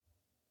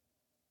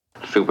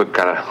super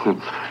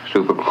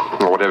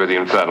whatever the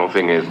infernal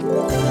thing is.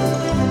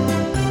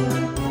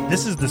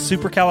 This is the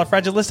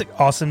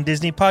Supercalifragilistic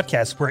Disney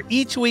podcast, where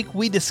each week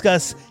we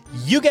discuss,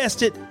 you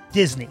guessed it,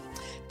 Disney.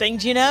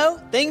 Things you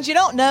know, things you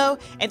don't know,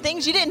 and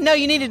things you didn't know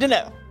you needed to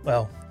know.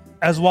 Well,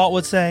 as Walt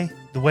would say,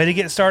 the way to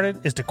get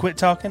started is to quit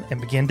talking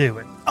and begin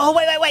doing. Oh,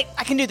 wait.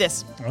 I can do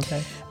this.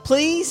 Okay.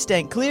 Please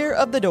stand clear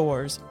of the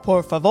doors.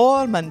 Por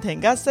favor,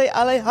 manténgase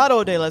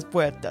alejado de las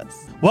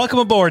puertas. Welcome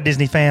aboard,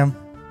 Disney fam.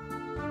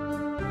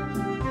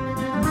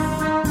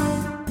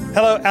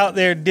 Hello out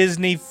there,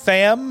 Disney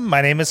fam.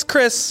 My name is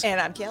Chris.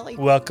 And I'm Kelly.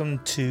 Welcome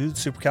to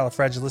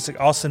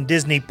Supercalifragilistic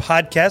Disney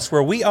podcast,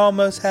 where we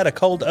almost had a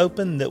cold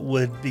open that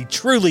would be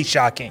truly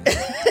shocking.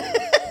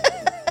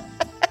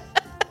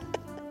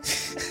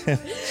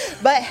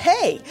 But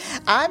hey,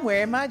 I'm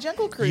wearing my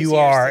Jungle Cruise You ears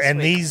are, this and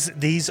week.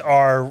 these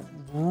are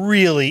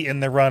really in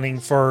the running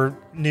for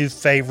new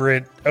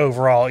favorite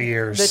overall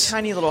ears. The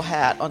tiny little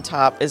hat on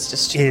top is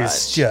just too much.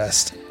 It's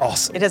just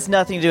awesome. It has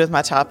nothing to do with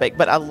my topic,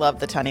 but I love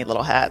the tiny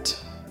little hat.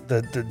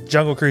 The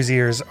Jungle Cruise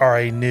ears are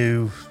a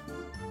new,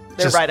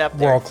 They're right up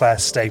there.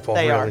 world-class staple.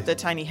 They really are. The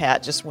tiny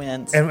hat just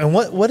wins. And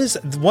what is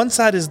one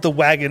side is the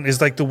wagon,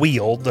 is like the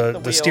wheel,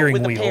 the steering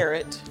with wheel. The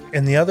parrot.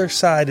 And the other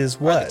side is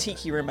Or what? the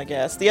tiki room, I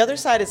guess. The other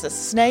side is a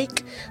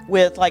snake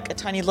with like a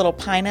tiny little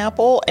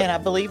pineapple, and I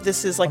believe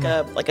this is like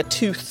a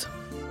tooth.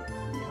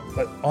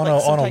 But on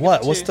like some a type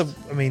what? of What's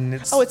tooth. the? I mean,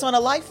 it's Oh, it's on a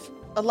life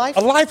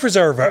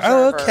preserver.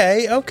 Oh,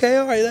 okay, all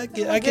right. Oh,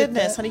 I get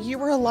goodness, that. honey, you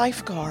were a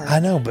lifeguard. I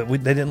know, but they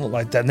didn't look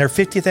like that. And they're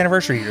 50th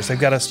anniversary years. They've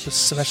got a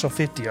special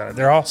 50 on it.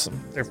 They're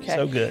awesome. They're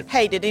so good.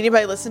 Hey, did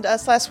anybody listen to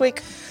us last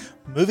week?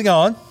 Moving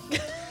on.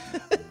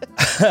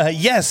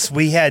 Yes,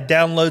 we had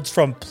downloads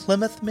from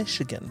Plymouth,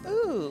 Michigan.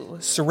 Ooh.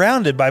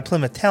 Surrounded by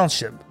Plymouth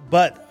Township,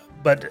 but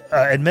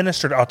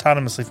administered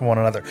autonomously from one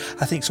another.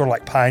 I think sort of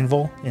like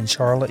Pineville in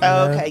Charlotte.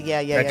 Okay,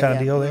 yeah. That kind of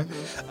deal there.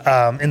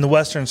 In the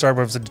western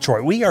suburbs of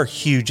Detroit. We are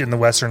huge in the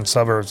western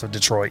suburbs of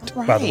Detroit,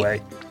 by the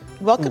way.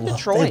 Welcome to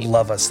Detroit. They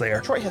love us there.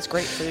 Detroit has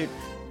great food.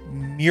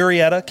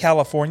 Murrieta,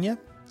 California.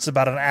 It's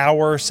about an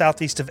hour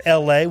southeast of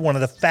LA, one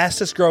of the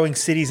fastest growing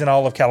cities in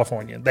all of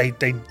California. They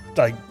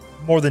like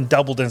more than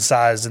doubled in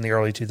size in the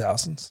early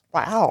 2000s.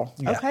 Wow.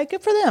 Yeah. Okay,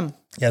 good for them.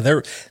 Yeah,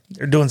 they're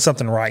doing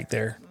something right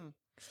there.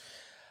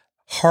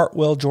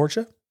 Hartwell,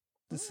 Georgia.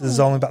 This is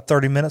only about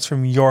 30 minutes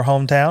from your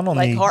hometown on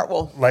Lake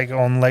Hartwell.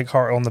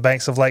 On the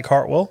banks of Lake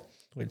Hartwell,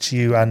 which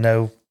I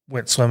know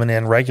went swimming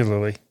in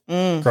regularly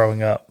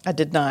growing up. I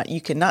did not. You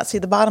cannot see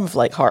the bottom of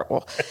Lake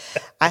Hartwell.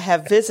 I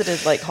have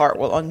visited Lake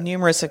Hartwell on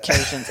numerous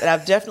occasions, and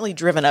I've definitely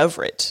driven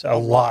over it a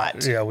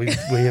lot. Yeah, we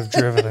have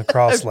driven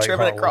across Lake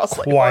Hartwell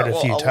quite a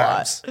few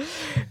times.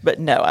 But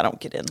no, I don't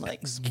get in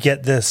lakes.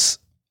 Get this,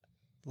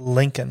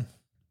 Lincoln.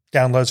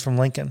 Downloads from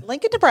Lincoln.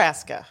 Lincoln,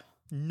 Nebraska.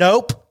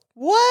 Nope.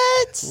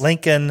 What?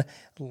 Lincoln,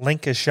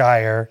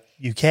 Lancashire,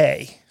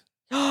 UK.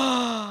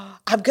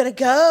 I'm going to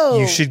go.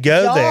 You should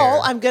go there.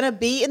 I'm going to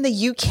be in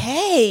the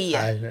UK.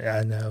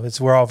 I know.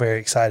 We're all very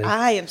excited.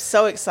 I am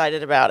so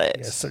excited about it.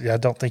 Yes, I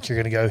don't think you're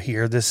going to go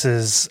here. This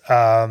is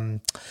a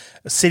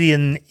city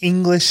in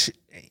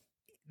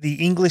the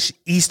English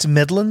East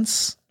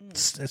Midlands.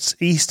 It's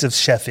east of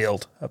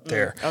Sheffield up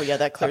there. Oh, yeah,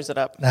 that clears it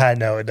up. I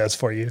know it does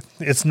for you.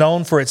 It's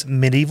known for its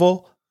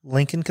medieval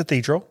Lincoln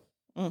Cathedral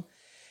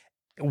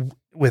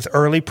with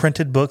early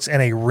printed books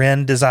and a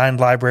Wren designed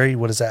library.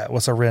 What is that?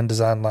 What's a Wren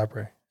designed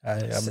library?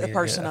 It's a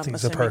person, I think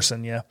it's a assuming.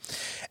 person, yeah.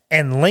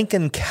 And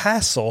Lincoln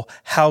Castle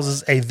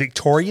houses a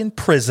Victorian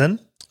prison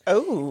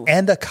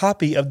and a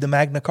copy of the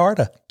Magna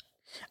Carta.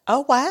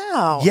 Oh,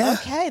 wow. Yeah.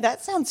 Okay,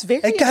 that sounds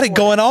very They got it important.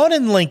 going on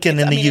in Lincoln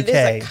in the UK. It is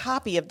a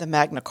copy of the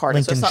Magna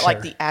Carta, so it's not like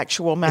Lincolnshire. the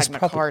actual Magna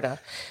Carta.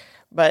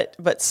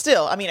 But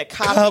still, I mean, a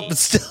copy. But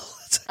still,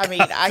 it's a I mean,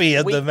 copy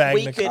of the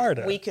Magna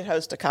Carta. We could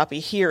host a copy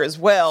here as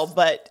well,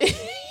 but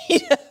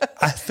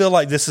I feel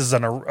like this is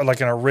an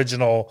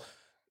original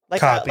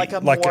copy, like a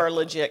more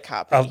legit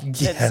copy. Than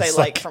say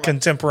like from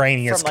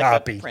contemporaneous from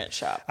copy. a print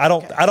shop. I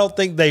don't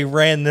think they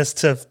ran this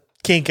to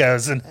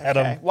Kinko's and had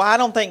them. Well, I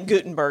don't think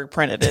Gutenberg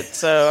printed it,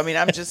 so I mean,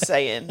 I'm just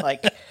saying,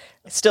 like,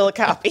 it's still a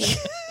copy.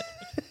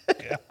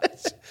 Yeah.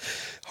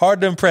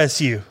 Hard to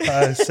impress you,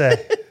 I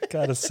say.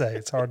 Gotta say,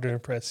 it's hard to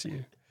impress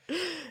you.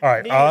 All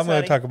right, I'm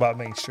going to talk about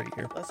Main Street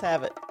here. Let's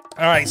have it.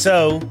 All right,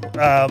 so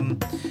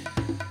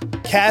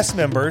cast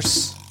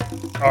members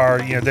are,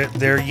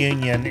 their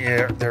union,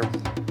 they're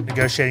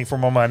negotiating for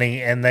more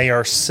money, and they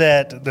are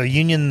set. The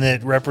union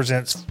that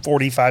represents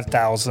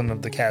 45,000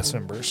 of the cast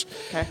members,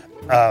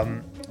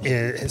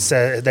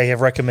 they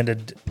have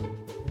recommended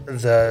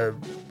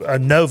a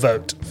no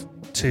vote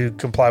to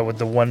comply with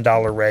the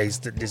 $1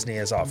 raise that Disney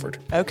has offered.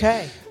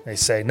 Okay. They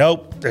say,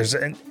 nope.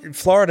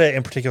 Florida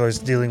in particular is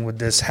dealing with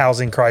this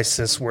housing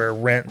crisis where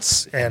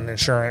rents and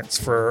insurance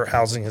for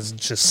housing has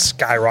just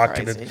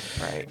skyrocketed.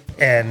 Crazy. Right.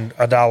 And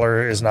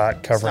 $1 is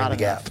not covering Not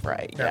the enough. gap.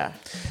 Right. No.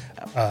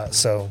 Yeah.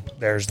 So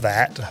there's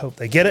that. I hope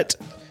they get it.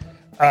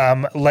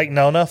 Lake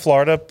Nona,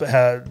 Florida,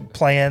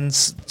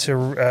 plans to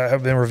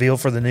have been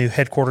revealed for the new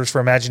headquarters for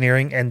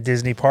Imagineering and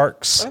Disney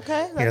Parks.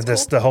 Okay, you know, that's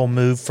this cool. the whole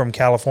move from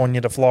California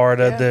to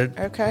Florida.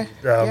 Yeah, okay.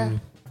 Yeah.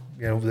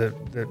 You know,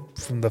 the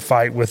from the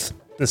fight with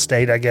the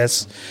state, I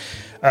guess.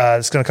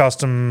 It's going to cost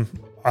them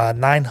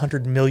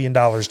 $900 million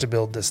to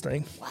build this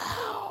thing.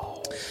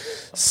 Wow.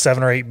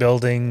 7 or 8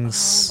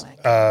 buildings,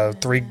 Oh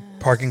 3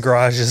 parking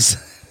garages.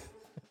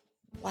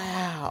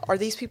 Wow. Are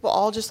these people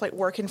all just like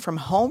working from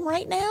home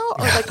right now?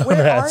 Or like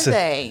where are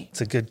they?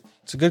 It's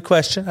a good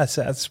question. I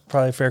said that's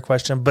probably a fair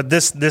question. But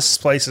this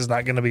place is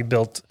not going to be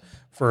built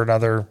for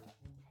another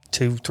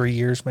 2-3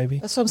 years, maybe.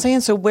 That's what I'm saying.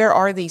 So where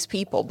are these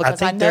people?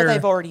 Because I think know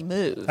they've already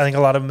moved. I think a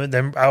lot of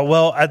them.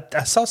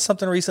 I saw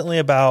something recently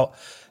about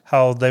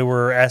how they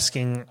were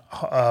asking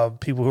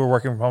people who are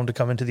working from home to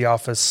come into the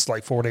office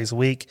like 4 days a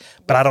week,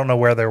 but I don't know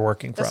where they're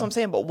working That's from. what I'm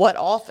saying. But what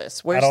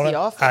office? Where's the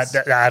office?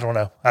 I don't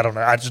know.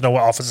 I just know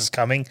what office is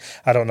coming.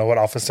 I don't know what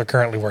office they're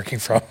currently working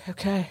from.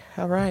 Okay.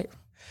 All right.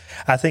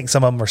 I think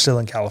some of them are still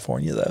in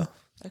California, though.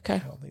 Okay. I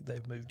don't think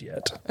they've moved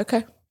yet.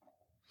 Okay.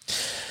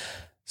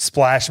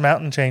 Splash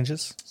Mountain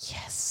changes.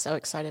 Yes. So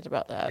excited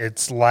about that.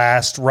 Its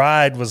last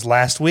ride was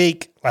last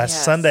week,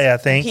 Yes. Sunday, I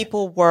think.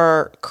 People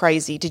were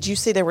crazy. Did you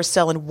see they were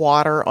selling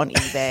water on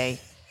eBay?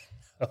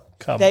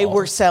 They on.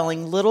 were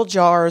selling little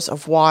jars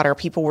of water.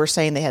 People were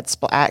saying they had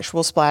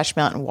actual Splash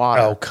Mountain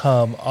water. Oh,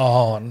 come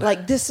on.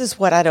 Like, this is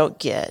what I don't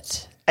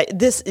get.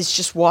 This is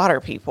just water,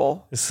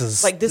 people. This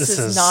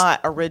is not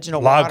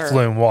original log water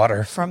flume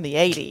water. from the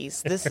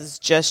 80s. This is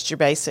just your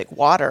basic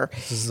water.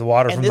 This is the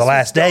water And from this the was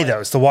last day, going though.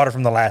 It's the water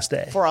from the last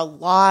day. for a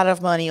lot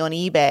of money on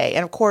eBay.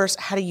 And of course,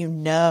 how do you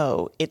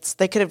know?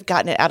 They could have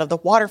gotten it out of the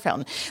water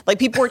fountain. Like,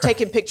 people were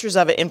taking pictures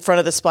of it in front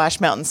of the Splash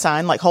Mountain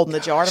sign, like holding the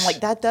jar. I'm like,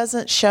 that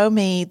doesn't show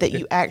me that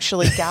you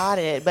actually got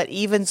it. But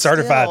even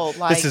Certified. still,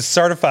 like, This is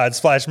certified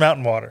Splash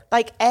Mountain water.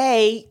 like,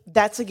 A,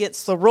 that's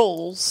against the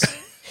rules.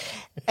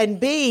 And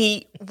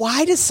B,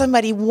 why does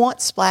somebody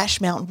want Splash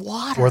Mountain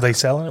water? Were they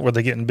selling it? Were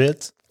they getting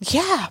bids?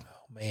 Yeah. Oh,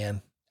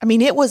 man. I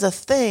mean, it was a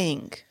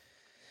thing.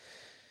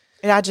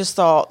 And I just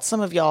thought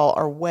some of y'all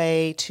are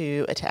way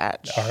too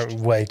attached. Are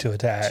way too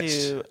attached.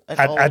 To an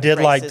I old did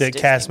like racist that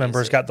cast Disney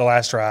members music. got the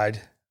last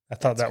ride. I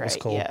thought that was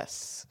Great, cool.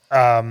 Yes.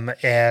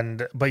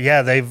 But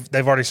yeah,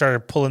 they've already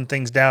started pulling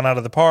things down out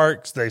of the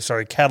parks. They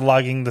started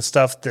cataloging the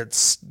stuff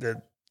because they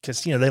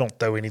don't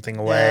throw anything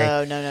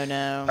away.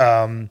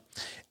 No.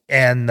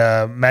 And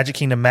Magic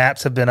Kingdom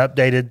maps have been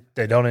updated.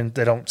 They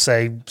don't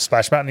say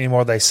Splash Mountain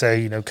anymore. They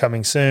say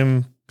coming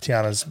soon.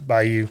 Tiana's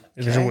Bayou.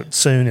 Okay.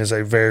 Soon is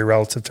a very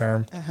relative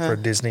term for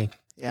Disney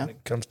Yeah. when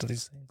it comes to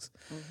these things.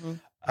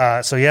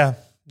 So yeah,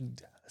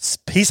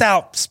 peace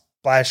out,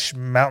 Splash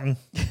Mountain.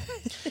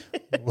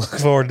 Look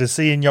forward to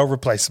seeing your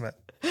replacement.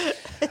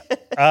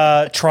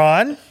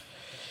 Tron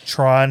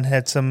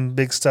had some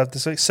big stuff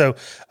this week. So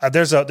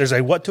there's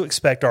a what to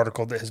expect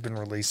article that has been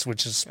released,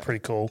 which is pretty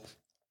cool.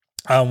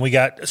 We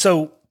got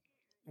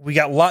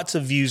lots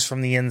of views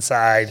from the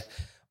inside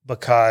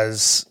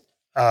because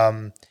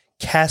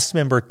cast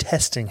member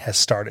testing has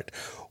started,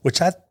 which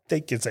I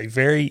think is a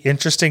very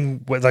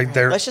interesting.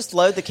 Let's just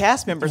load the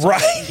cast members on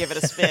it and give it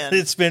a spin.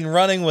 It's been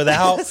running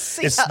without.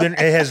 It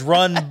has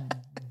run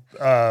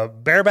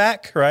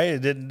bareback, right?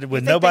 It didn't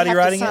with nobody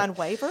riding sign it.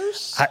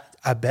 Waivers.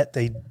 I bet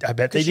they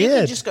did. You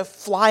could just go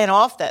flying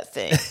off that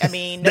thing. I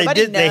mean,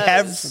 nobody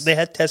knows. They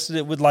had tested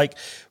it with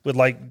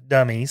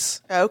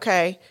dummies.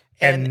 Okay.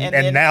 And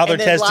now they're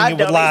testing it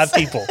with live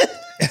people.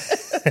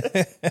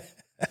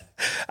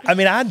 I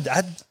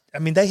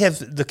mean,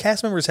 the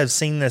cast members have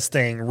seen this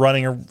thing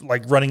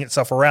running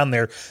itself around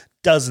there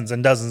dozens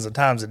and dozens of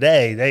times a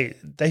day.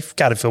 They've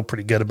got to feel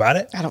pretty good about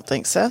it. I don't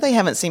think so. They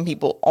haven't seen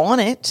people on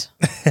it.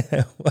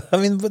 I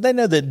mean, but they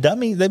know that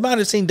they might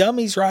have seen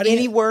dummies riding.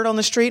 Any word on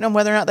the street on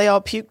whether or not they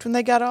all puked when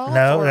they got off?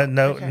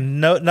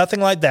 No,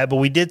 nothing like that. But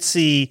we did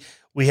see.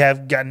 We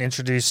have gotten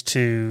introduced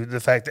to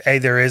the fact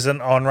that there is an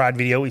on-ride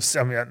video.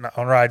 An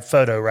on-ride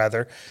photo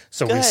rather.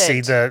 So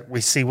Good. we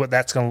see what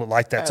that's going to look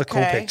like. That's a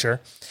cool Okay. picture.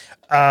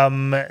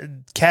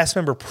 Cast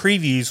member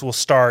previews will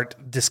start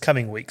this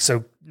coming week.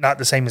 So not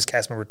the same as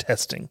cast member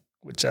testing,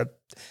 which I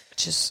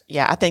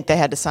think they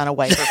had to sign a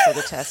waiver for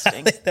the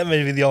testing. that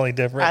may be the only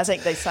difference. I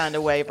think they signed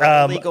a waiver,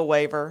 a legal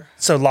waiver.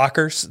 So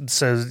lockers.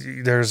 So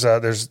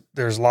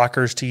there's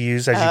lockers to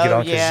use as you get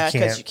on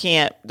because you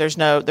can't. There's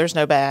no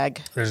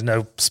bag. There's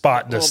no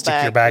spot to Little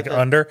stick your bag bag with a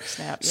under.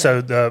 snap, yeah.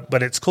 So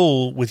but it's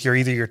cool with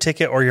either your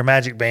ticket or your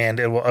Magic Band.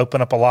 It will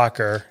open up a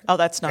locker. Oh,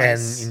 that's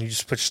nice. And you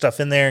just put your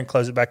stuff in there and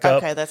close it back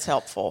up. Okay, that's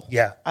helpful.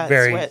 Yeah,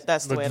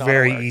 That's the way it ought to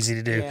very work. easy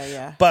to do.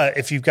 Yeah. But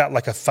if you've got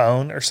like a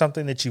phone or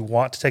something that you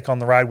want to take on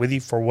the ride with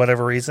you for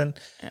whatever reason,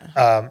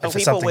 if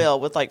People will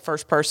with like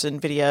first person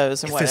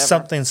videos and if whatever. it's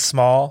something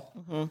small,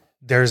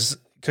 there's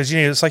because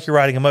it's like you're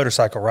riding a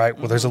motorcycle, right?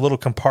 Well, there's a little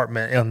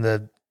compartment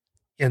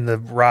in the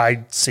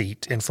ride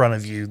seat in front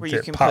of you Where you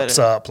that can pops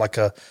put it. up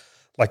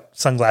like like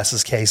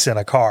sunglasses case in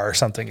a car or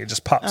something. It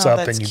just pops Oh, up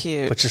that's and you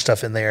cute. put your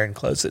stuff in there and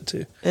close it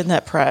too. Isn't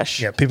that fresh?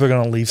 Yeah, people are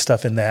going to leave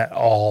stuff in that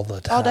all the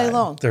time, All day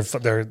long. That's The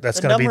going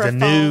to be number the of new,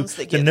 phones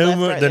that get left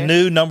right the there.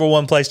 new number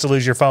one place to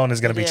lose your phone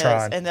is going to be It is,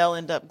 Tron. and they'll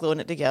end up gluing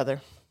it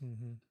together.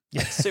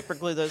 Yeah. Super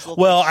glue those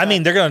little. Well, things I mean,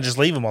 shut. they're going to just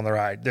leave them on the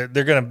ride.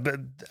 They're going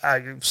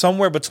to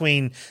somewhere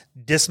between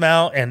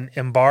dismount and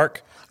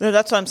embark. No,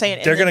 that's what I'm saying.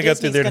 And They're then gonna go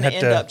through Disney's there and gonna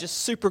have end to- up just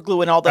super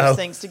gluing all those Oh.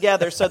 things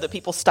together so that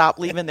people stop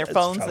leaving their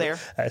phones Probably- there.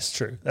 That's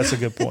true. That's a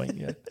good point.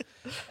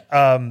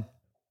 Yeah.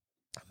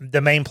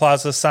 The main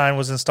plaza sign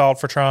was installed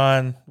for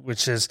Tron,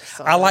 which is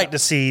I like to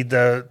see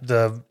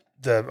the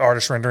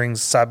artist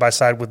renderings side by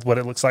side with what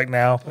it looks like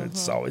now.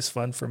 It's always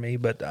fun for me,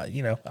 but I'm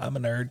a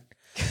nerd.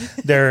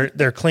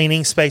 They're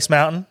cleaning Space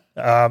Mountain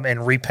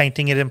and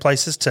repainting it in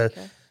places to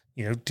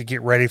to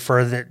get ready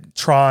for the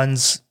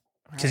Tron's,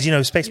 because Space You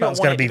don't Mountain's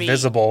going want to it be to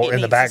visible it in the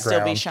needs to background.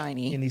 still be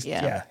shiny. It needs-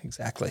 Yeah. yeah,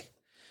 exactly.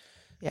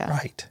 Yeah.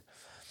 Right.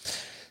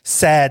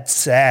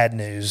 Sad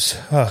news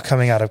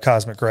coming out of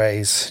Cosmic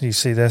Rays. Do you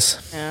see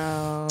this?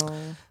 No.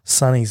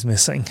 Sonny's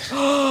missing.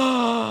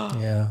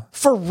 Yeah,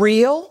 For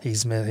real?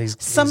 he's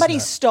Somebody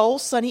not- stole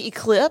Sunny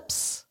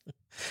Eclipse?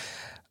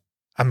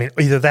 I mean,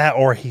 either that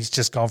or he's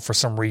just gone for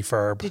some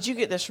refurb. Did you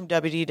get this from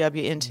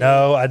WDWNT?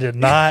 No, I did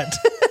not.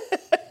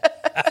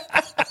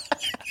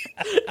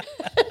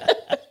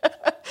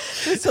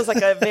 This was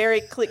like a very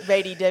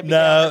clickbaity Debbie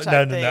No.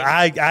 Downer type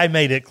thing. I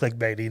made it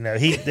clickbaity. No,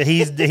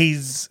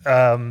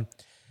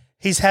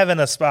 he's having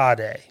a spa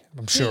day.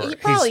 I'm sure he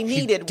probably he's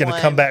needed going to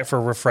one. come back for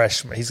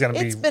refreshment. He's going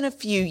to It's be. been a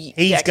few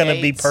He's going to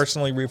be decades.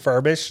 personally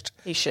refurbished,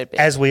 He should be.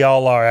 as we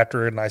all are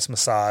after a nice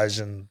massage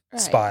and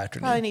Right. spa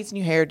afternoon. Probably needs a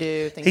new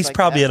hairdo. Things He's like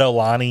probably that. at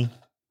Olani,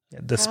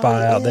 the spa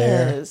Probably out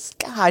there. is.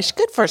 Gosh,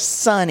 good for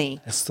Sunny.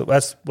 That's what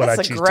That's I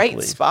a choose great to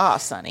believe. spa,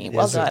 Sunny.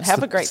 Well It's- done. it's Have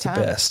the- a great it's time.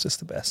 The best. It's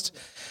the best.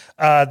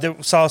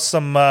 Saw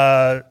some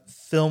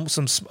film,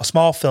 a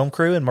small film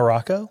crew in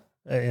Morocco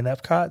in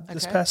Epcot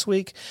this Okay. past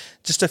week.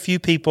 Just a few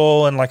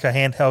people and like a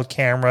handheld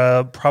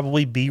camera,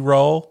 probably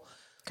B-roll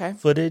Okay.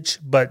 footage,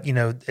 but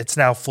it's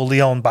now fully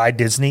owned by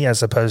Disney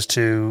as opposed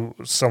to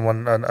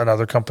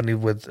another company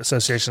with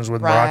associations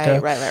with Morocco.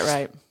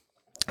 Right.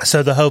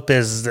 So the hope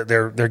is that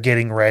they're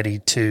getting ready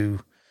to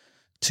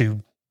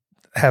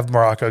have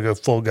Morocco go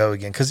full go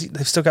again, because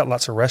they've still got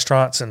lots of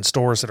restaurants and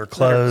stores that are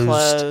closed.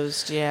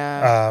 Closed,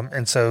 yeah.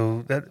 And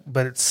so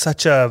but it's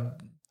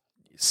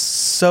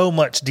so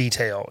much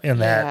detail in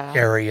that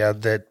Yeah. area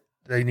that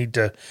they need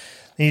to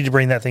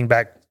bring that thing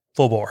back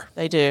full bore.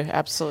 They do,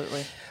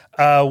 absolutely.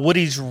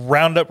 Woody's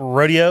Roundup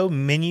Rodeo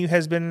menu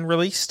has been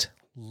released.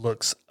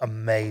 Looks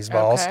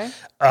amazeballs.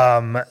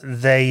 Okay.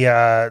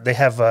 They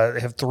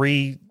have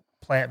 3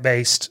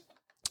 plant-based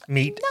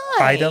meat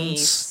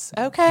items.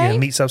 Okay.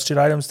 Meat substitute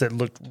items that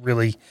looked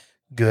really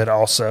good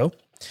also.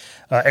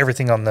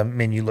 Everything on the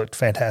menu looked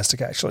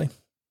fantastic, actually.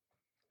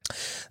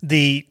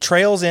 The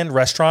Trails End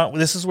restaurant,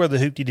 this is where the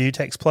Hoop-de-Doo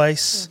takes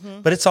place,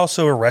 but it's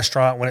also a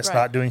restaurant when it's Right.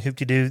 not doing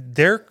Hoop-de-Doo.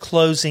 They're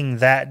closing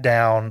that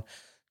down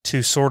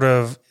to sort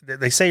of,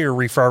 they say a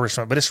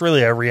refurbishment, but it's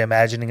really a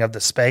reimagining of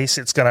the space.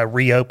 It's going to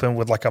reopen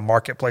with like a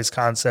marketplace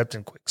concept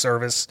and quick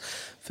service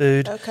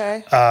food.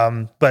 Okay.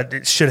 But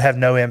it should have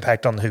no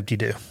impact on the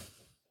Hoop-de-Doo.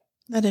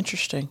 That's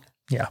interesting.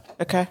 Yeah.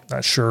 Okay.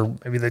 Not sure.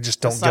 Maybe they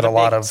just don't It's get not a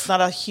lot It's of.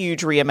 not a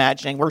huge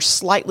reimagining. We're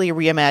slightly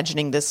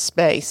reimagining this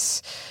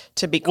space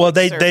to be. Well, quick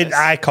they service.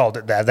 I called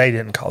it that. They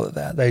didn't call it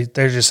that. They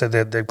just said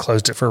that they've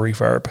closed it for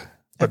refurb,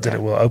 but that Okay.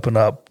 it will open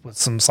up with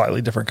some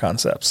slightly different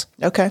concepts.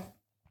 Okay.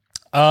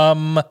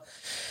 So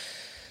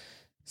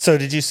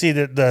did you see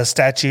that the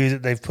statue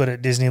that they've put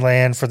at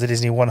Disneyland for the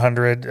Disney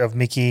 100 of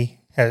Mickey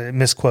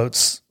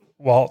misquotes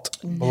Walt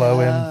below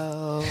him?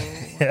 Oh.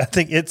 I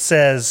think it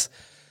says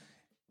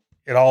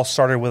it all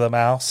started with a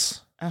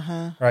mouse,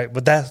 right?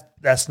 But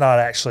that's not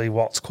actually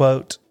Walt's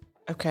quote.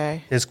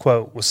 Okay. His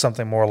quote was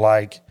something more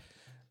like,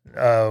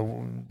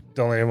 "Don't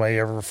let anybody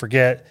ever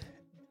forget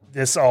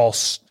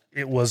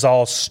it was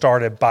all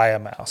started by a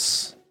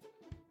mouse."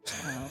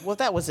 Well,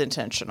 that was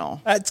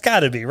intentional. It's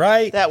got to be,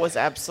 right? That was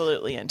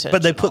absolutely intentional.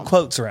 But they put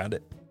quotes around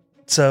it,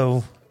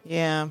 so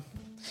Yeah.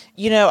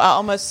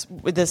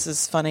 This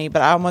is funny,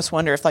 but I almost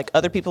wonder if like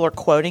other people are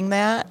quoting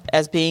that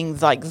as being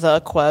like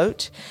the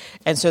quote.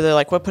 And so they're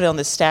like, we'll put it on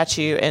this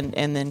statue and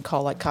then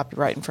call like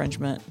copyright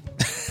infringement.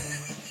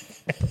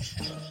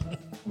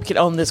 We can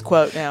own this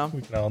quote now.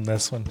 we can own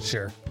this one,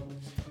 sure.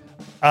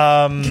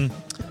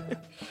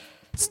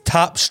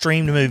 Top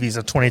streamed movies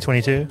of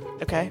 2022.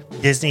 Okay.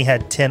 Disney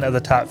had 10 of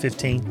the top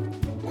 15,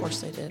 Of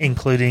course they did.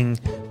 including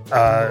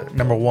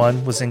number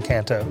 1 was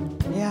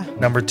Encanto. Yeah.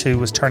 Number 2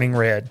 was Turning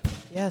Red.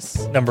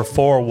 Yes. Number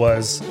 4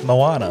 was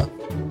Moana.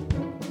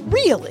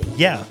 Really?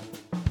 Yeah.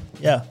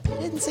 I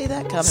didn't see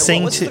that coming.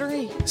 Sing What was 2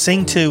 3?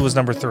 Sing 2 was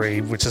number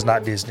 3, which is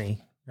not Disney,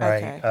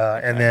 right?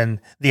 Okay. And then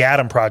The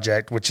Adam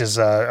Project, which is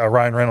a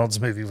Ryan Reynolds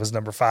movie, was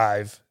number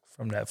 5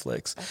 from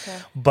Netflix. Okay.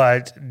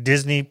 But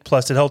Disney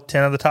Plus, it held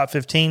 10 of the top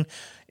 15.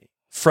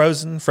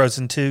 Frozen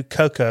 2,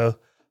 Coco,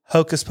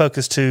 Hocus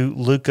Pocus 2,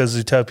 Luca,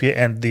 Zootopia,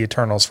 and The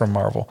Eternals from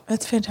Marvel.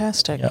 That's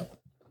fantastic. Yep.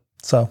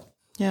 So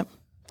Yep.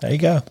 There you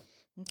go.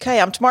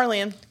 Okay, I'm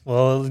Tamarlene.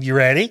 Well, you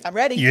ready? I'm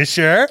ready. You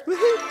sure?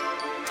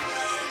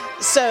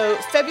 So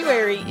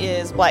February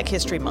is Black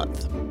History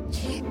Month.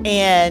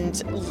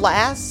 And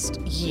last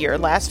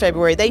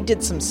February, they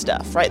did some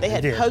stuff, right? They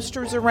had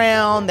posters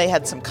around, they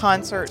had some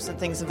concerts and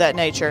things of that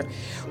nature.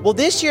 Well,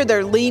 this year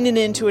they're leaning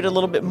into it a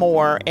little bit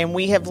more, and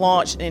we have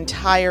launched an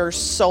entire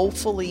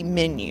Soulfully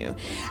menu.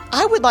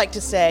 I would like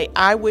to say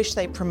I wish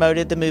they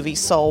promoted the movie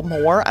Soul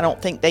more. I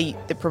don't think they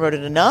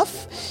promoted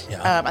enough.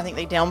 Yeah. I think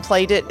they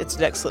downplayed it. It's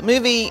an excellent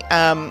movie.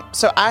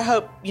 So I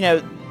hope,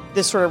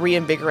 this sort of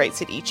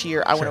reinvigorates it each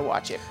year. I want to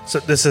watch it. So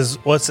this is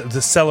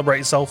this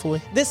Celebrate Soulfully?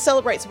 This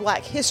celebrates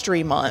Black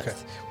History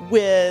Month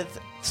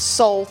with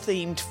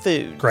soul-themed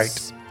foods.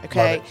 Great.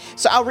 Okay, Love it.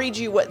 so I'll read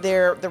you what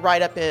the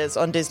write-up is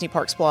on Disney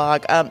Parks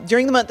blog.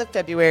 During the month of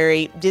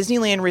February,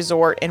 Disneyland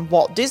Resort and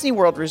Walt Disney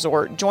World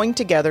Resort joined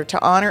together to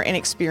honor and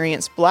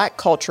experience Black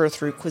culture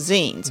through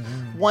cuisines,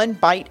 one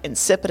bite and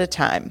sip at a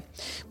time.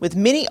 With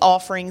many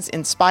offerings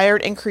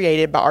inspired and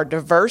created by our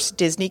diverse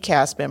Disney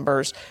cast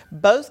members,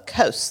 both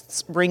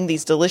coasts bring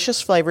these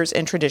delicious flavors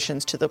and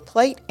traditions to the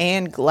plate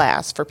and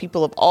glass for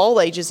people of all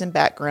ages and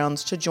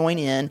backgrounds to join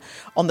in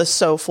on the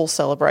soulful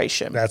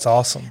celebration. That's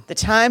awesome. The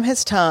time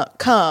has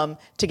come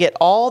to get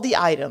all the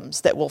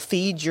items that will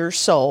feed your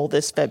soul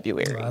this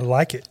February. I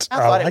like it. I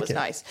thought it was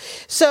nice.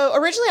 So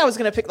originally I was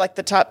going to pick like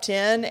the top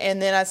 10,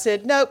 and then I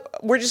said, nope,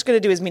 we're just going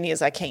to do as many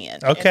as I can.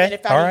 Okay. And then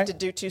if I All need right. to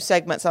do 2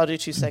 segments, I'll do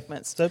 2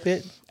 segments. So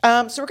it.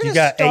 So we're going You to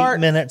got start.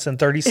 8 minutes and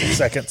 36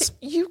 seconds.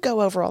 You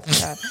go over all the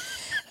time.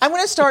 I'm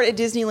going to start at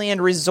Disneyland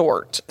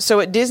Resort.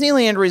 So at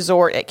Disneyland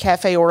Resort at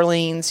Cafe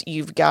Orleans,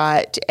 you've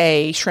got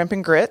a shrimp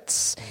and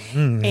grits.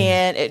 And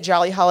at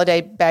Jolly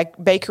Holiday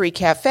Bakery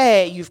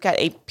Cafe, you've got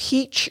a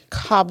peach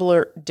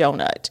cobbler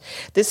donut.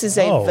 This is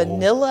a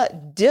vanilla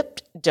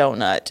dipped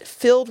donut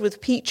filled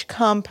with peach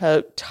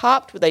compote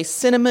topped with a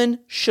cinnamon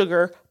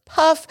sugar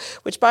puff,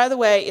 which, by the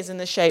way, is in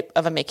the shape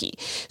of a Mickey.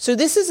 So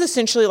this is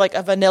essentially like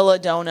a vanilla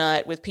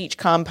donut with peach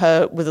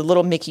compote with a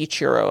little Mickey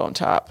churro on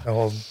top.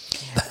 Oh,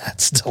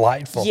 that's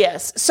delightful.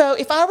 Yes. So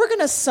if I were going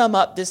to sum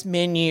up this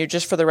menu,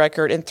 just for the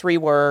record, in 3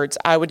 words,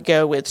 I would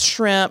go with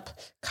shrimp,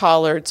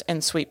 collards,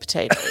 and sweet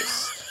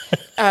potatoes.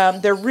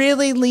 They're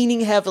really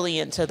leaning heavily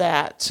into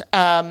that.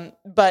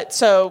 But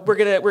so we're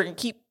gonna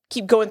keep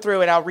going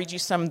through, and I'll read you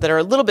some that are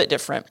a little bit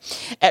different.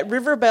 At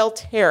Riverbell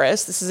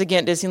Terrace, this is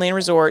again Disneyland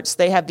Resorts,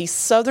 they have the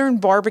Southern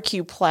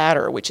Barbecue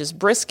Platter, which is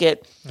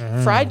brisket,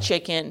 fried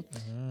chicken,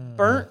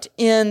 burnt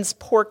ends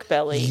pork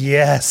belly,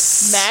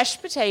 Yes.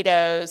 mashed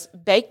potatoes,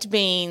 baked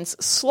beans,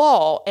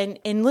 slaw,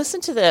 and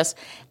listen to this,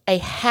 a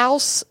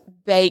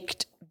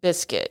house-baked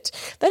biscuit.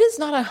 That is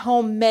not a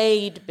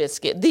homemade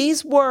biscuit.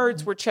 These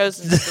words were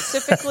chosen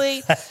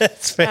specifically,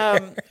 That's fair.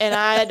 and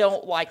I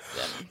don't like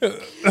them.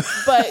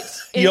 But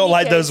in You don't any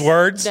like those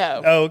words?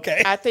 No. Oh,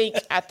 okay. I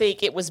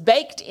think it was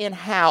baked in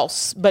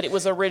house, but it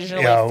was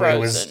originally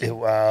frozen.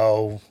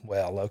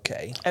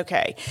 Okay.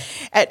 Okay.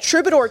 At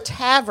Troubadour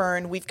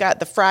Tavern, we've got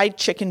the fried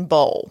chicken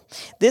bowl.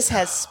 This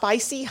has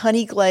spicy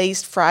honey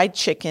glazed fried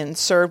chicken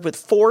served with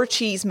 4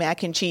 cheese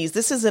mac and cheese.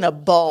 This is in a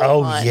bowl.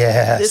 Oh, hon.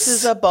 yes. This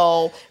is a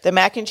bowl. The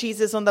mac and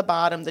cheese is on the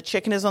bottom. The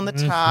chicken is on the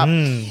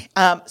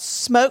top.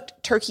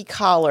 Smoked turkey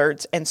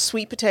collards and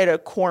sweet potato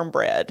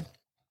cornbread.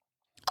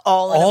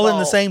 All in a All in bowl.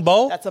 the same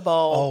bowl? That's a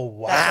bowl. Oh,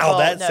 wow. That's a bowl.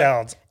 That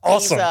sounds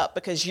awesome. Ease up,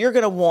 because you're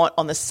going to want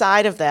on the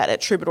side of that at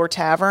Troubadour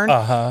Tavern,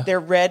 their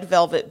red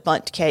velvet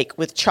bundt cake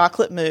with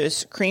chocolate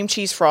mousse, cream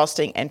cheese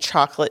frosting, and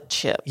chocolate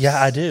chips.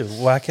 Yeah, I do.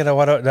 Why I can't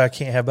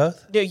have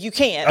both? No, you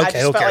can't. I just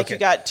felt like you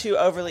got too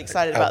overly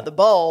excited about the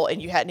bowl and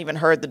you hadn't even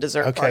heard the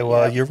dessert part Okay,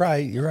 well, yet. you're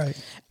right. You're right.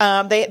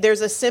 There's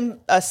a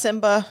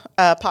Simba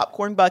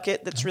popcorn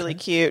bucket that's really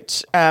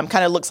cute. Kind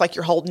of looks like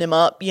you're holding him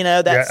up,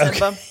 that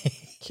Simba.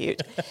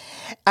 Cute.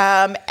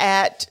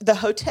 At the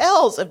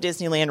hotels of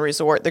Disneyland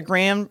Resort, the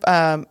Grand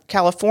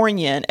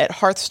Californian at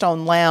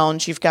Hearthstone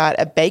Lounge, you've got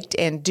a baked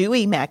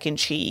andouille mac and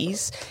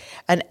cheese,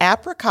 an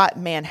apricot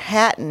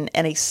Manhattan,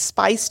 and a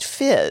spiced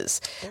fizz.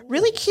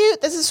 Really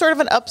cute. This is sort of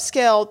an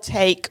upscale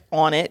take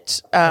on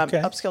it.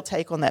 Upscale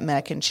take on that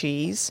mac and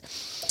cheese.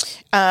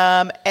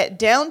 At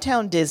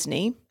Downtown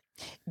Disney,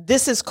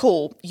 this is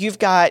cool. You've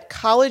got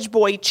College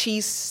Boy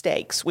Cheese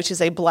Steaks, which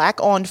is a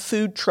black-owned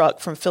food truck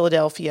from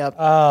Philadelphia.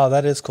 Oh,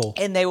 that is cool.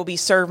 And they will be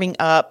serving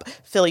up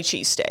Philly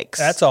cheesesteaks.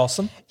 That's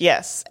awesome.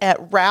 Yes. At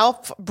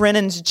Ralph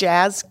Brennan's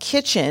Jazz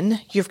Kitchen,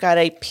 you've got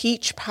a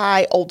peach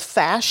pie old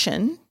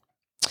fashioned.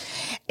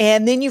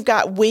 And then you've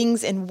got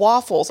Wings and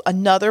Waffles,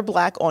 another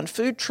black-owned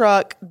food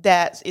truck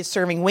that is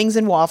serving wings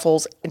and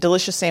waffles, and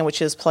delicious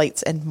sandwiches,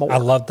 plates, and more. I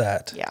love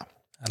that. Yeah.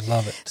 I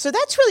love it. So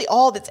that's really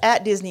all that's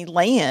at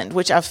Disneyland,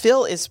 which I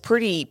feel is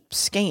pretty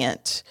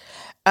scant.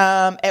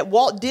 At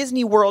Walt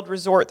Disney World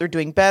Resort, they're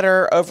doing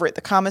better. Over at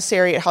the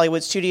commissary at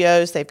Hollywood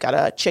Studios, they've got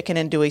a chicken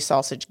and andouille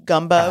sausage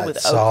gumbo with I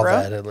saw okra.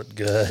 that. It looked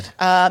good.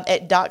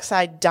 At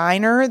Dockside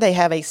Diner, they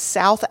have a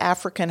South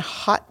African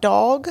hot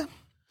dog.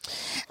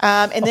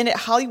 And then at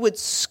Hollywood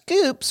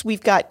Scoops,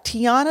 we've got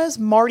Tiana's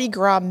Mardi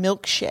Gras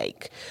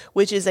milkshake,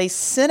 which is a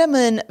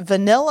cinnamon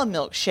vanilla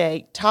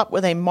milkshake topped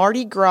with a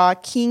Mardi Gras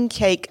king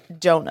cake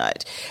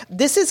donut.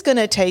 This is going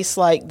to taste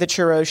like the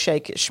churro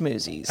shake at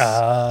Schmoozie's.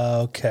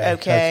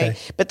 Okay.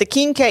 But the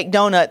king cake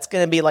donut's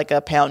going to be like a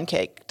pound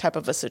cake type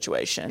of a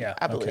situation,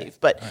 I believe. Okay.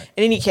 But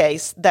in any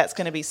case, that's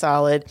going to be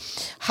solid.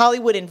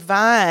 Hollywood and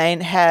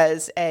Vine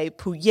has a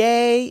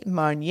Pouillet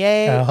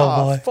Marnier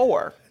boy.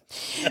 4.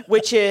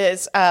 Which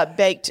is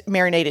baked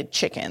marinated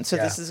chicken. So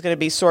this is going to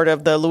be sort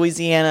of the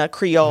Louisiana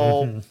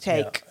Creole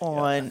take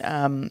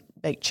on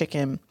baked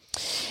chicken.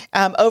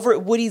 Over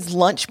at Woody's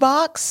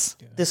Lunchbox,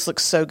 this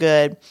looks so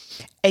good.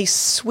 A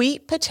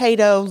sweet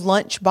potato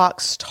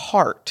lunchbox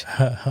tart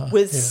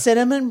with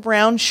cinnamon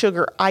brown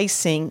sugar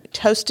icing,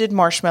 toasted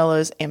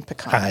marshmallows, and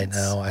pecans. I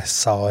know. I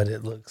saw it.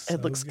 It looks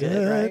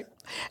good, right?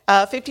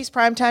 50s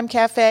Primetime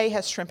Cafe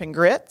has shrimp and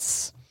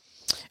grits.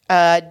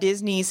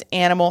 Disney's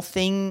Animal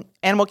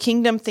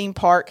Kingdom theme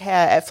park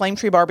at Flame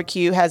Tree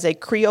Barbecue has a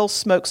Creole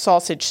smoked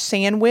sausage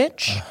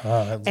sandwich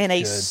and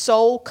a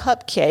soul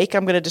cupcake.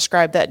 I'm going to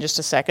describe that in just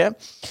a second.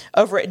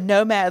 Over at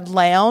Nomad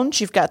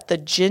Lounge, you've got the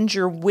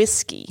ginger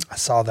whiskey. I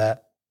saw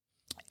that.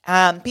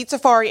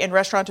 Pizzafari and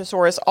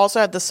Restaurantosaurus also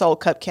have the soul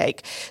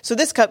cupcake. So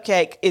this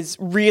cupcake is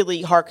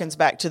really harkens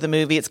back to the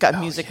movie. It's got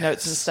music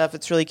notes and stuff.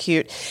 It's really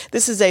cute.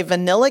 This is a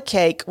vanilla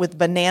cake with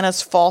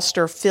bananas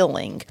Foster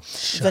filling,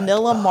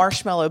 vanilla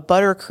marshmallow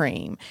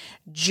buttercream,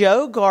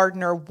 Joe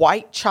Gardner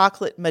white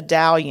chocolate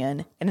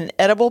medallion, and an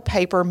edible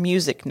paper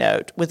music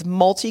note with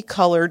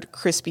multicolored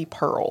crispy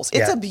pearls.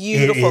 It's a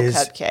beautiful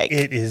cupcake.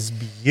 It is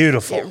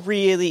beautiful. It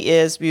really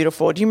is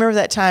beautiful. Do you remember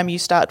that time you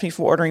stopped me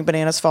from ordering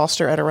bananas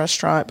Foster at a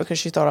restaurant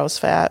because you thought I was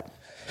fat?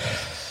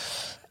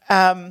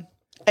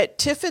 At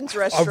Tiffin's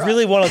restaurant. I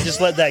really want to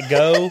just let that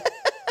go.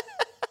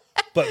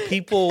 But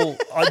people,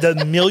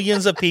 the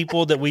millions of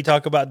people that we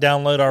talk about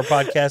download our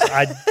podcast,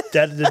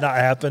 that did not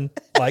happen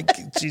like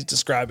she's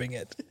describing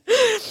it.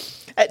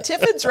 At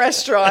Tiffin's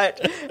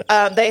restaurant,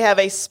 they have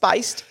a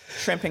spiced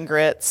shrimp and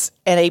grits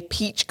and a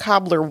peach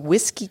cobbler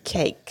whiskey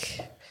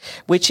cake,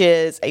 which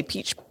is a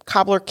peach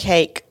cobbler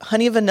cake,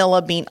 honey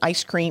vanilla bean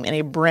ice cream, and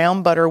a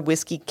brown butter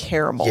whiskey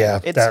caramel.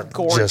 Yeah, it's that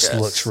gorgeous. just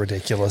looks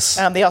ridiculous.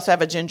 They also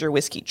have a ginger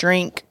whiskey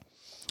drink.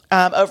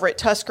 Over at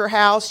Tusker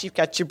House, you've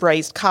got your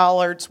braised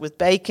collards with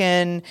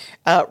bacon,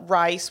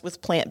 rice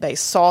with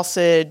plant-based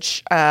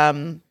sausage,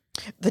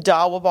 the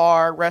Dawa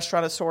Bar,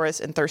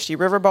 Restaurantosaurus, and Thirsty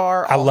River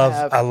Bar. I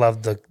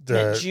love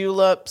the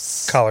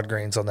juleps, collard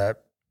greens on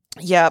that.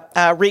 Yep.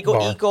 Regal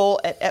bar. Eagle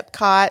at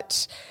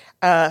Epcot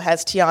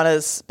has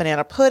Tiana's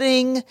banana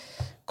pudding.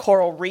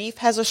 Coral Reef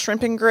has a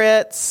shrimp and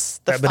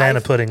grits. That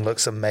banana pudding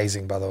looks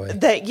amazing, by the way.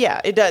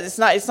 It does.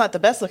 It's not the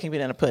best looking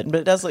banana pudding,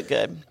 but it does look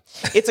good.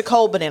 It's a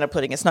cold banana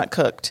pudding. It's not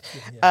cooked.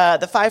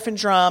 The Fife and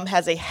Drum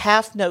has a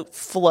half note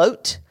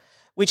float,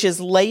 which is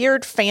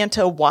layered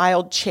Fanta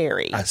wild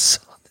cherry, I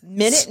saw this.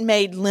 Minute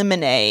Maid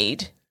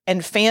lemonade,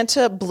 and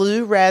Fanta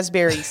blue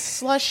raspberry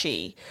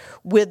slushy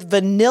with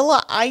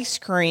vanilla ice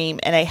cream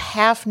and a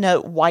half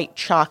note white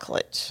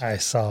chocolate. I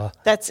saw.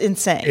 That's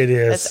insane. It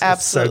is. That's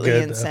absolutely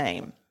It's so good,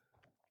 insane.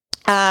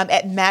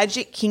 At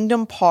Magic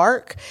Kingdom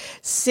Park,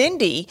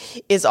 Cindy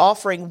is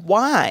offering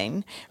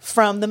wine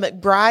from the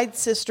McBride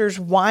Sisters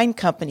Wine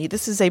Company.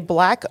 This is a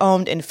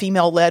Black-owned and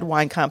female-led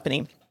wine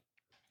company.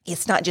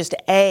 It's not just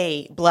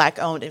a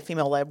Black-owned and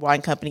female-led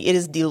wine company. It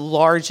is the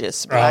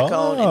largest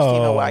Black-owned and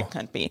female wine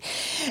company.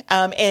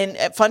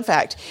 And fun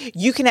fact,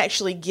 you can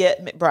actually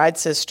get McBride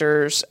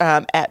Sisters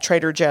at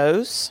Trader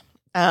Joe's.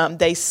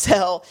 They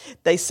sell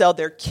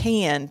their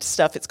canned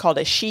stuff. It's called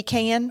a she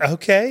can.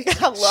 Okay.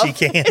 I love she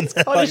can. It's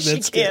called a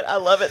she can. I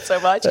love it so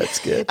much. That's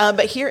good.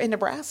 But here in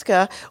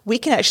Nebraska, we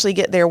can actually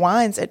get their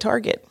wines at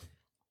Target.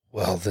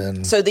 Well,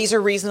 then. So these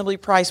are reasonably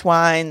priced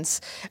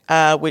wines,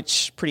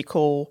 which pretty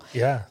cool.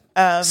 Yeah.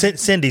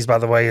 Cindy's, by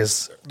the way,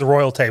 is the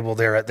royal table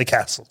there at the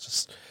castle.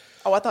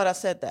 Oh, I thought I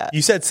said that.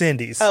 You said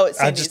Cindy's. Oh, it's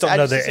Cindy's. I just don't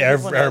know that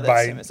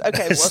everybody.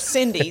 Okay, well,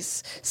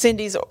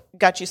 Cindy's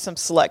got you some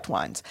select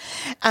wines.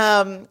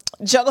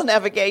 Jungle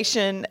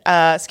Navigation,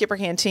 Skipper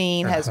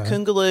Canteen has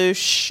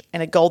Kungaloosh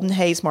and a Golden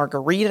Haze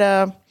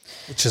margarita.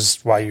 Which is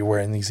why you're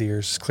wearing these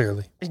ears,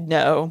 clearly.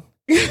 No.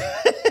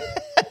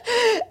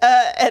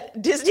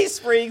 At Disney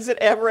Springs at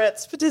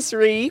Everett's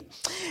Patisserie,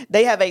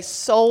 they have a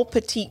Soul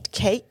Petite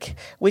Cake,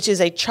 which is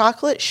a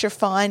chocolate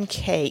chiffon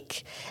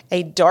cake,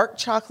 a dark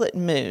chocolate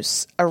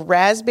mousse, a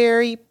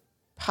raspberry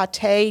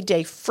pâté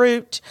de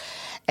fruit,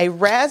 a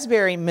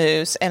raspberry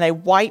mousse, and a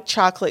white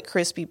chocolate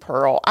crispy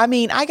pearl. I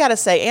mean, I got to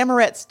say,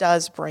 Amorette's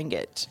does bring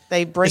it.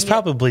 They bring it. It's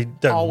probably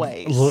doesn't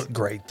always look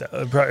great,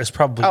 though. It's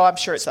probably. Oh, I'm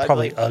sure it's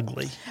probably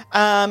ugly.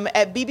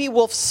 At BB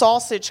Wolf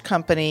Sausage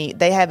Company,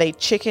 they have a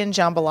chicken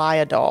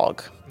jambalaya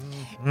dog.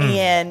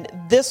 And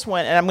this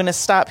one, and I'm going to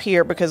stop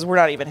here because we're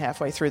not even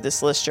halfway through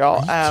this list,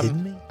 y'all. Are you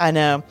kidding me? I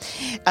know.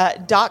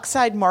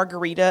 Dockside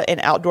Margarita and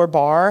Outdoor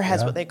Bar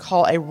has what they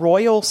call a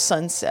Royal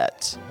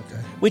Sunset,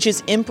 which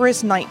is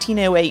Empress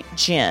 1908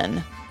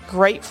 gin,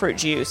 grapefruit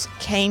juice,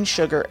 cane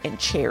sugar, and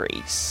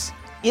cherries.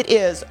 It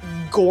is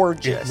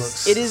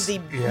gorgeous. It It is the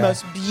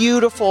most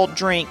beautiful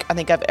drink I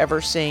think I've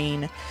ever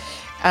seen.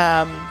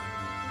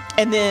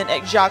 And then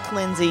at Jacques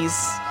Lindsay's,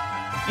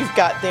 you've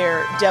got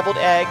their deviled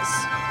eggs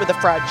with a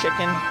fried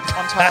chicken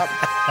on top.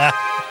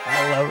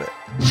 I love it.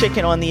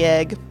 Chicken on the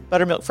egg,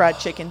 buttermilk fried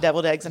chicken,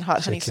 deviled eggs, and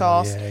hot honey Chicken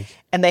on the sauce. egg.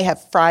 And they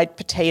have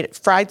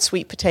fried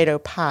sweet potato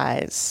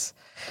pies,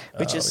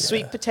 which is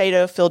sweet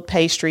potato filled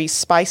pastry,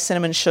 spiced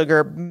cinnamon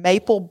sugar,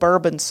 maple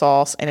bourbon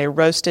sauce, and a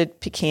roasted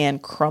pecan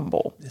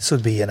crumble. This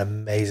would be an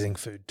amazing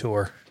food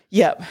tour.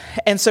 Yep.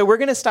 And so we're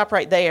going to stop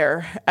right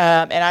there.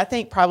 And I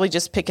think probably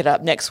just pick it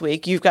up next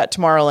week. You've got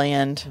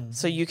Tomorrowland,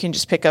 so you can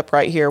just pick up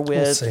right here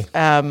with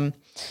see.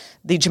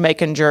 The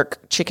Jamaican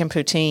jerk chicken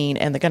poutine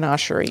and the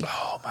ganachery.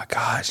 Oh my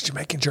gosh,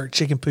 Jamaican jerk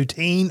chicken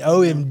poutine.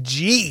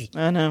 OMG.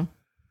 I know.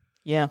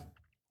 Yeah.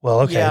 Well,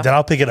 okay, Yeah. then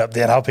I'll pick it up.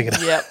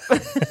 Yep.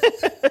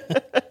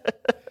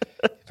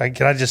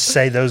 Can I just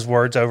say those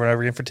words over and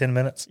over again for 10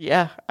 minutes?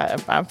 Yeah.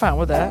 I'm fine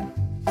with that.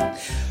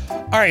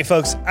 All right,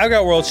 folks, I've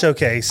got World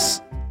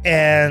Showcase,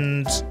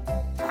 and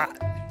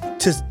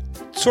to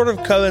sort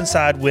of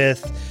coincide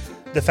with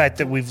the fact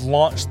that we've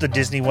launched the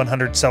Disney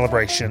 100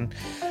 celebration,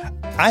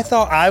 I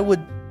thought I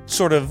would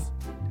sort of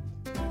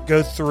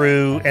go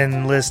through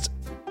and list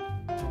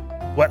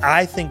what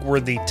I think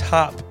were the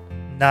top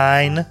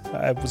 9.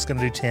 I was going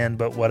to do 10,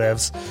 but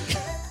whatevs.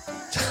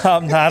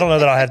 Top 9. I don't know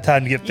that I'll have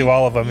time to get through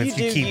all of them you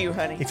do,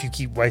 honey. if you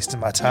keep wasting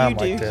my time You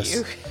like do this.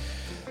 you.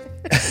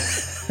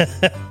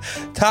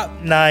 Top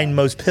 9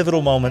 most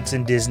pivotal moments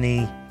in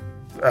Disney,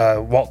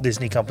 Walt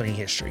Disney Company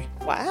history.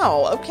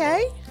 Wow.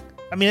 Okay.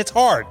 I mean, it's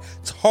hard.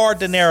 It's hard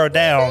to narrow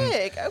down.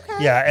 Big.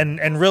 Okay. Yeah,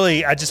 and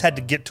really, I just had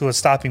to get to a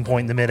stopping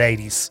point in the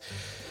mid-'80s.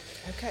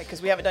 Okay.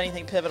 Because we haven't done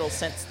anything pivotal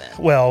since then.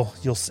 Well,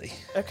 you'll see.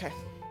 Okay.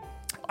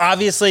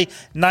 Obviously,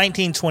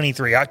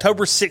 1923,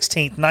 October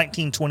 16th,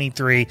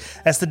 1923.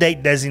 That's the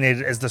date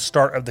designated as the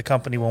start of the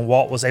company when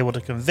Walt was able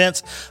to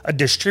convince a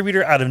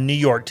distributor out of New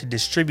York to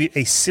distribute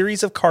a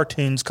series of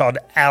cartoons called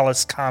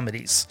Alice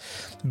Comedies,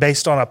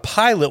 based on a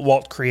pilot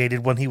Walt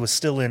created when he was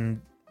still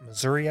in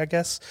Missouri, I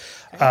guess,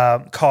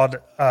 called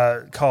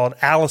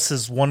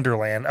Alice's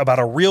Wonderland, about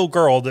a real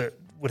girl that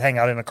would hang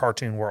out in a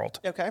cartoon world.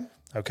 Okay.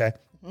 Okay.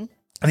 And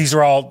these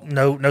are all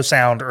no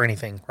sound or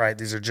anything, right?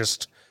 These are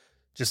just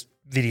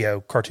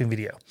video, cartoon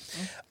video.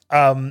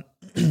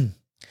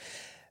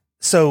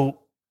 So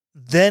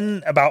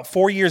then about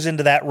 4 years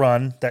into that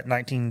run, that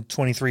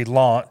 1923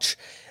 launch,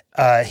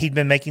 he'd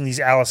been making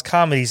these Alice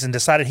comedies and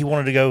decided he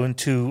wanted to go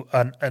into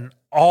an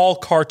all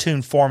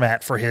cartoon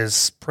format for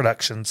his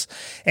productions.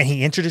 And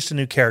he introduced a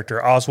new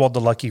character, Oswald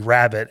the Lucky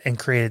Rabbit, and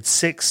created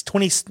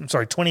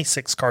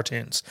 26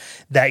 cartoons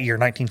that year,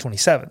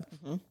 1927.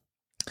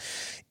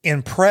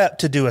 In prep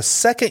to do a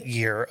second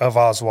year of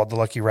Oswald the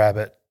Lucky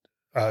Rabbit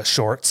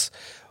shorts,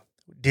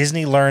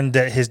 Disney learned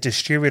that his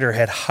distributor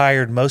had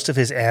hired most of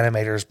his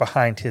animators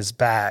behind his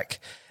back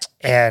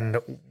and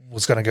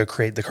was going to go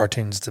create the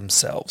cartoons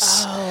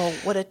themselves. Oh,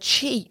 what a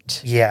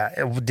cheat.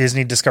 Yeah,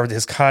 Disney discovered that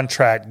his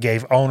contract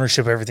gave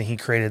ownership of everything he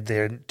created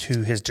there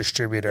to his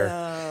distributor.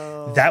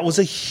 Oh. That was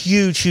a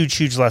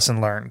huge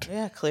lesson learned.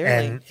 Yeah,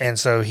 clearly. And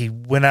so he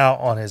went out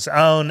on his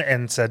own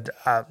and said,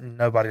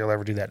 nobody will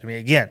ever do that to me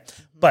again.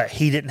 But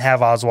he didn't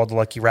have Oswald the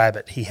Lucky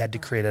Rabbit. He had to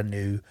create a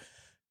new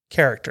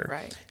character.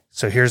 Right.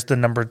 So here's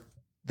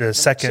the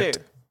second 2.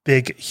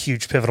 big,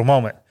 huge pivotal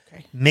moment.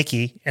 Okay.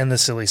 Mickey and the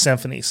Silly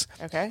Symphonies.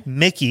 Okay.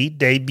 Mickey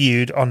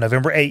debuted on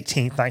November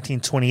 18th,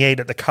 1928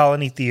 at the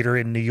Colony Theater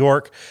in New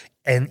York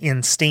and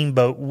in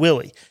Steamboat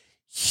Willie.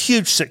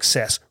 Huge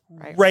success,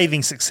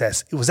 raving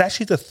success. It was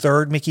actually the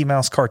third Mickey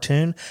Mouse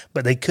cartoon,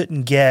 but they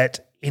couldn't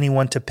get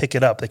anyone to pick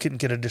it up. They couldn't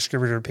get a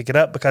distributor to pick it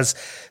up because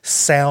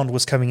sound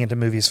was coming into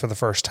movies for the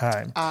first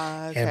time.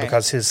 Okay. And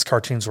because his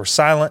cartoons were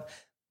silent,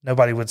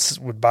 nobody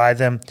would buy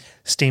them.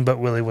 Steamboat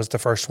Willie was the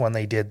first one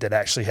they did that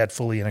actually had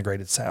fully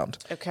integrated sound.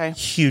 Okay.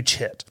 Huge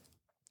hit.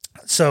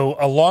 So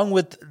along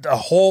with a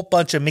whole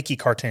bunch of Mickey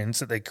cartoons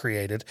that they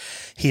created,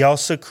 he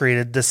also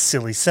created the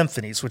Silly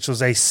Symphonies, which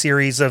was a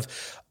series of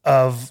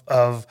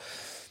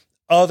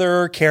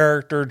other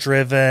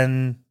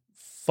character-driven,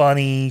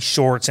 funny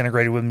shorts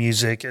integrated with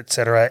music,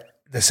 etc.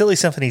 The Silly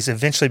Symphonies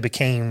eventually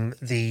became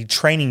the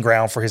training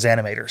ground for his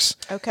animators.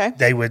 Okay.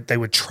 They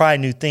would try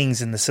new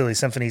things in the Silly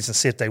Symphonies and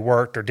see if they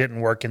worked or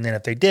didn't work, and then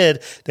if they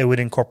did, they would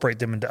incorporate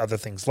them into other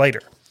things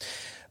later.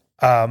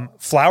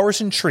 Flowers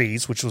and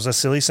Trees, which was a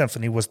Silly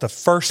Symphony, was the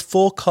first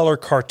full-color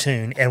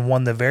cartoon and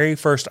won the very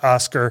first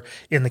Oscar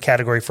in the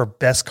category for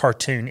Best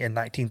Cartoon in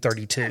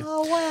 1932.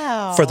 Oh,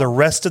 wow. For the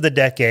rest of the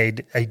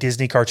decade, a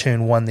Disney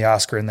cartoon won the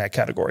Oscar in that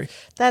category.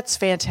 That's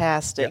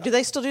fantastic. Yeah. Do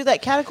they still do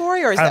that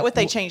category, or is that what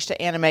they changed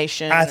to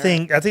animation? I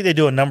think they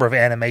do a number of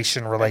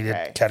animation-related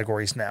Okay.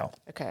 categories now.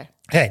 Okay.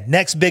 Okay,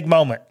 next big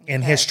moment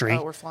in history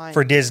Oh, we're flying.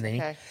 for Disney,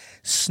 Okay.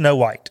 Snow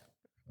White,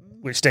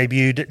 which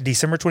debuted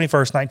December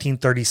 21st,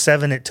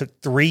 1937. It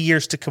took 3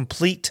 years to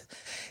complete,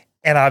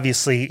 and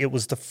obviously it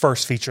was the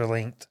first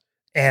feature-length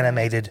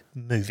animated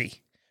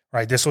movie,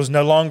 right? This was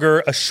no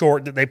longer a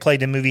short that they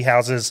played in movie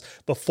houses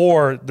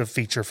before the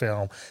feature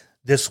film.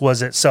 This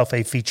was itself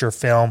a feature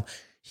film,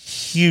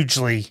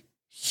 hugely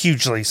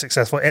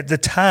successful. At the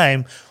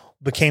time,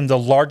 became the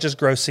largest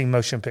grossing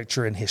motion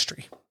picture in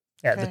history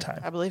at the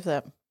time. I believe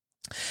that.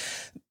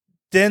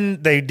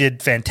 Then they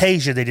did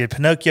Fantasia, they did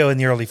Pinocchio in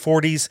the early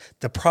 40s.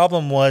 The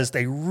problem was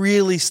they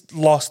really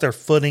lost their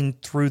footing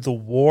through the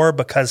war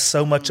because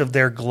so much of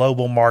their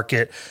global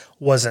market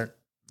wasn't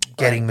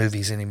getting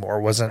movies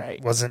anymore. They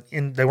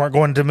weren't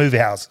going to movie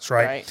houses,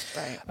 right?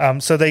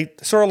 So they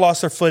sort of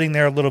lost their footing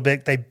there a little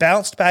bit. They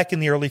bounced back in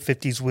the early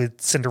 50s with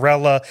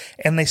Cinderella,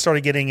 and they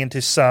started getting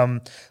into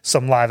some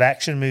live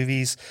action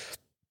movies.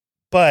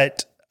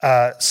 But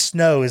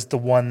Snow is the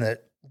one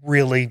that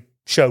really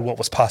showed what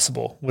was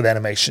possible with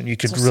animation. You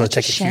could really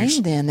take it.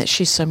 Shame then that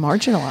she's so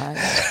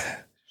marginalized.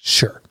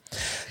 Sure.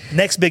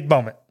 Next big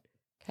moment.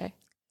 Okay.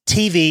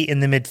 TV in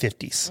the mid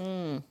 50s.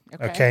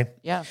 Okay.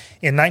 Yeah.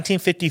 In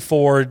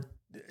 1954,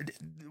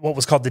 what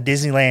was called the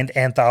Disneyland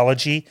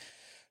Anthology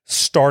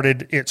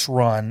started its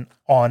run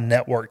on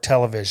network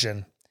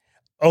television.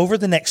 Over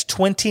the next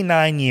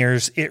 29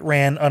 years, it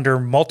ran under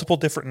multiple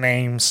different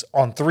names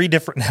on 3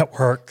 different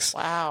networks.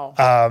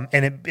 Wow.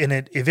 And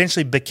it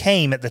eventually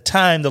became, at the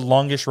time, the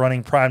longest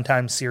running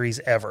primetime series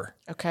ever.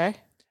 Okay.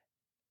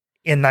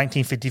 In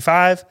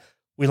 1955,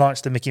 we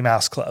launched the Mickey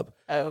Mouse Club.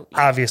 Oh,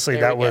 obviously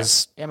that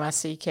was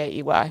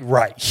Mickey.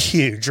 Right.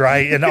 Huge,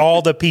 right? And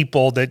all the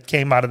people that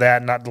came out of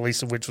that, not the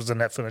least of which was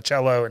Annette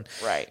Funicello. And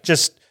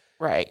just,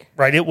 right.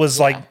 It was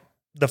like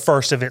the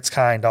first of its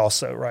kind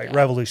also, right? Yeah.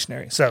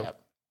 Revolutionary.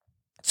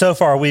 So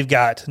far, we've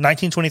got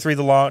 1923,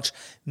 the launch,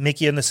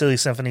 Mickey and the Silly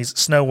Symphonies,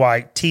 Snow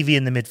White, TV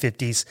in the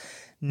mid-50s.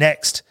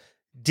 Next,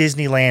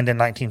 Disneyland in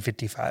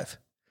 1955.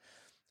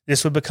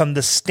 This would become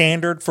the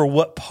standard for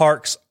what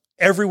parks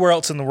everywhere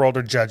else in the world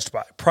are judged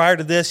by. Prior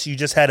to this, you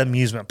just had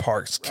amusement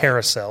parks,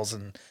 carousels,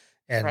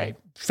 and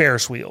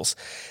Ferris wheels.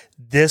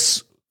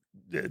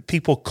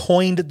 People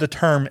coined the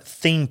term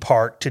theme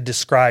park to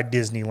describe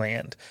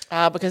Disneyland.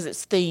 Because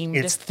it's themed.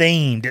 It's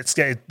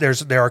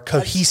themed. There are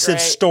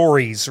cohesive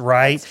stories,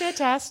 right? That's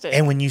fantastic.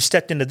 And when you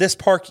stepped into this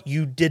park,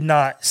 you did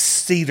not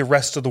see the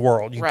rest of the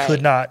world. You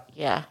could not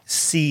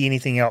see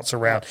anything else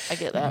around. I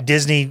get that.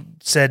 Disney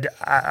said,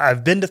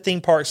 I've been to theme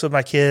parks with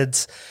my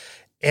kids,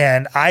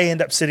 and I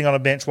end up sitting on a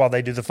bench while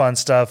they do the fun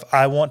stuff.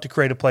 I want to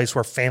create a place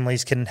where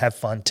families can have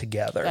fun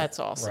together. That's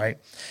awesome. Right?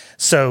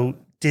 So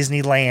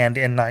Disneyland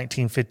in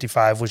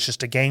 1955 was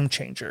just a game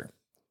changer.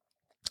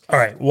 All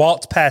right,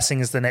 Walt's passing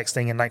is the next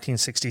thing in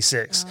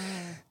 1966,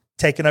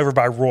 taken over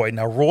by Roy.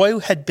 Now, Roy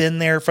had been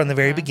there from the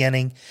very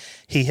beginning.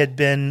 He had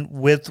been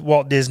with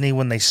Walt Disney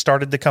when they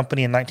started the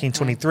company in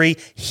 1923.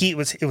 It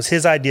was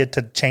his idea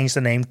to change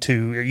the name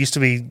to, it used to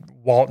be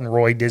Walt and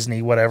Roy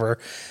Disney, whatever.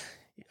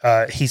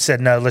 He said,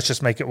 no, let's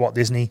just make it Walt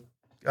Disney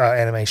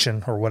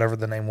Animation or whatever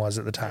the name was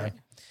at the time.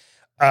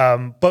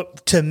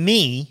 But to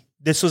me,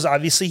 this was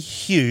obviously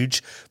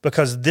huge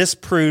because this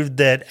proved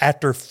that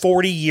after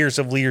 40 years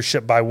of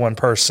leadership by one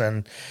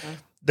person,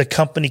 the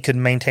company could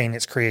maintain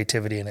its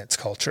creativity and its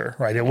culture,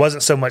 right? It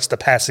wasn't so much the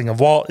passing of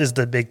Walt is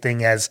the big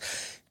thing as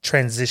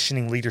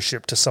transitioning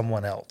leadership to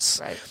someone else.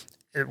 Right.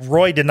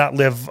 Roy did not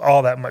live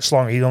all that much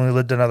longer. He only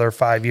lived another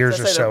 5 years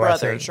or so,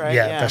 brothers, I think. Right?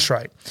 Yeah, that's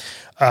right.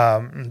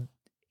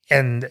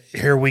 And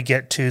here we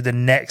get to the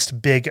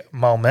next big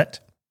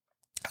moment,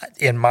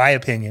 in my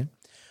opinion,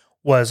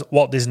 was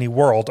Walt Disney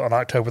World on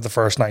October the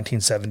 1st,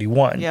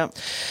 1971. Yep.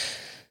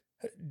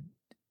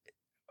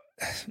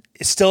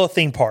 It's still a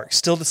theme park,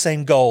 still the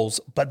same goals,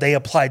 but they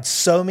applied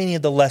so many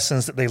of the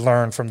lessons that they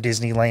learned from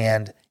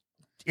Disneyland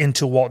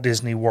into Walt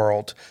Disney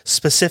World,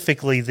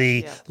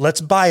 specifically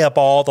let's buy up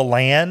all the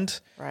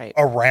land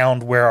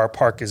around where our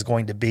park is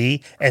going to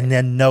be, and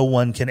then no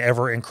one can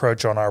ever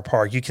encroach on our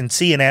park. You can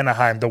see in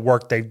Anaheim the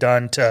work they've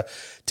done to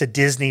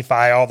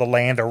Disney-fy all the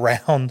land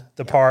around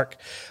the park.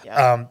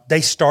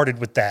 They started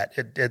with that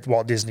at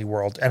Walt Disney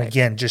World, and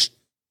again, just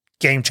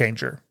game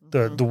changer,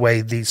 the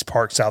way these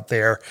parks out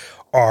there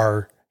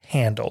are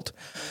handled.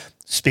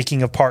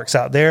 Speaking of parks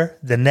out there,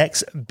 the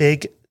next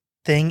big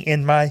thing,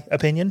 in my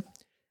opinion,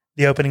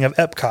 the opening of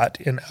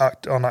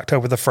Epcot on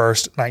October the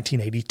 1st,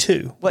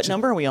 1982. What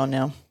number are we on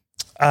now?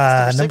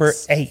 Number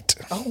 8.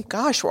 Oh,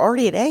 gosh, we're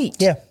already at 8.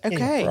 Yeah. Okay.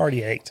 Yeah, we're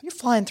already 8. You're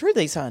flying through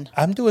these, hon.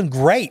 I'm doing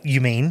great,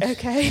 you mean.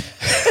 Okay.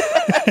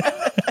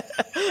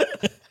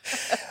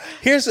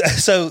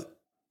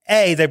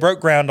 They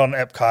broke ground on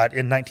Epcot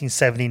in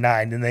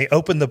 1979, and they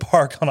opened the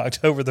park on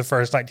October the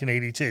 1st,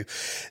 1982.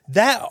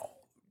 That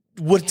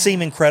would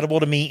seem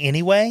incredible to me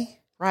anyway.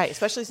 Right,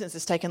 especially since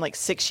it's taken like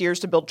 6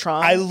 years to build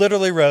Tron. I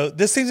literally wrote,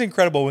 this seems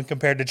incredible when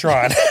compared to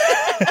Tron.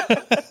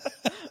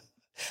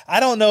 I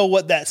don't know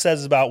what that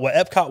says about what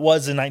Epcot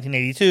was in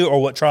 1982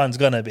 or what Tron's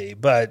going to be,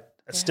 but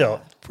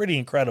still pretty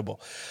incredible.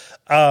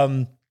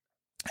 To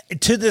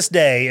this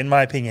day, in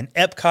my opinion,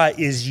 Epcot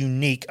is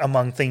unique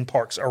among theme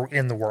parks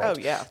in the world. Oh,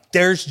 yeah.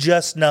 There's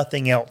just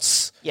nothing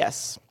else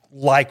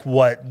like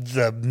what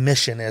the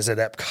mission is at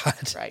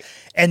Epcot. Right.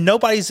 And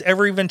nobody's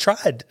ever even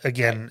tried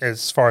again,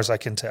 as far as I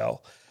can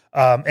tell.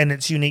 And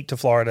it's unique to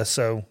Florida,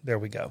 so there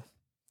we go.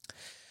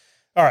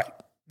 All right.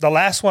 The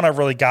last one I've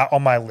really got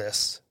on my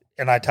list,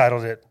 and I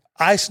titled it,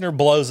 Eisner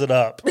Blows It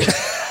Up.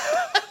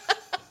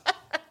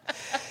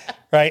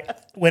 right?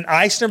 When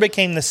Eisner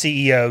became the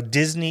CEO,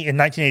 Disney in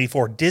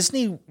 1984,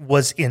 Disney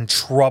was in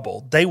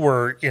trouble. They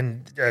were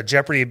in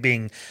jeopardy of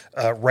being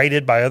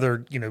raided by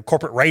other,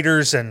 corporate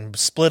raiders and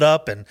split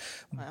up and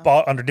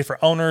bought under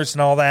different owners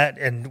and all that.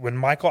 And when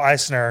Michael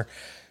Eisner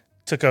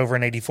took over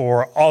in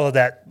 84, all of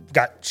that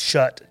got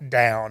shut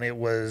down. It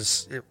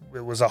was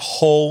a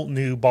whole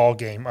new ball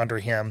game under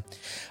him.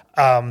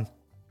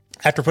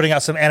 After putting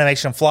out some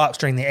animation flops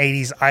during the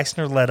 80s,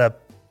 Eisner led a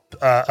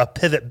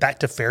pivot back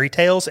to fairy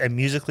tales and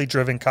musically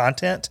driven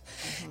content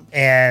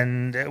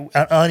and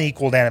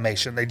unequaled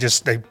animation.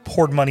 They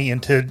poured money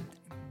into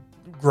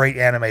great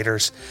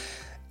animators.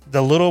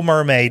 The Little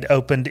Mermaid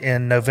opened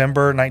in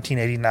November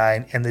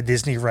 1989, and the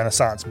Disney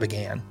Renaissance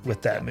began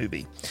with that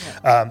movie.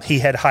 He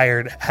had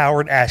hired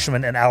Howard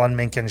Ashman and Alan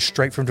Menken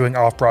straight from doing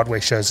off-Broadway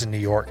shows in New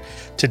York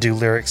to do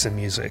lyrics and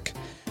music.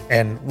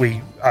 And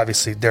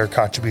obviously, their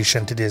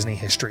contribution to Disney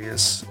history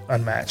is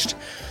unmatched.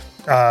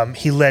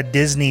 He led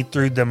Disney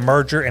through the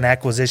merger and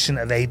acquisition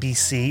of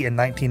ABC in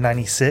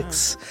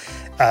 1996.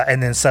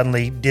 And then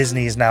suddenly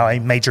Disney is now a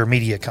major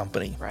media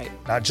company, right?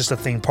 Not just a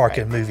theme park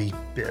and movie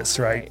biz,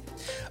 right?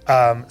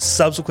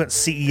 Subsequent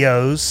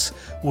CEOs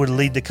would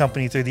lead the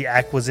company through the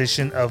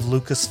acquisition of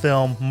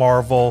Lucasfilm,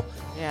 Marvel,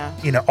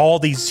 all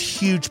these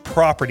huge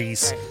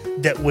properties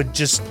that would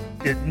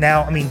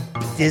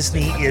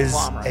Disney is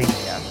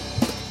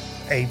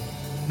a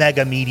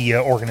mega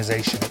media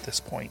organization at this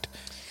point.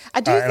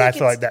 I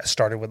feel like that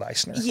started with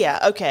Eisner. Yeah,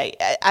 okay.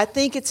 I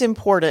think it's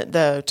important,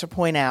 though, to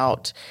point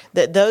out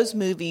that those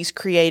movies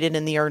created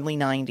in the early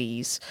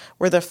 90s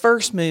were the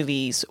first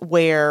movies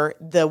where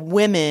the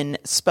women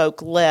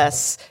spoke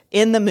less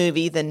in the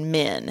movie than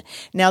men.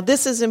 Now,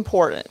 this is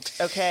important,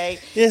 okay?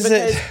 Is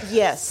it?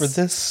 Yes. For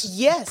this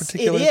Yes, it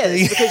particular is.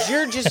 thing? Because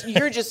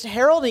you're just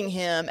heralding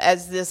him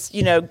as this,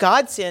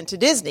 godsend to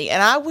Disney.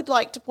 And I would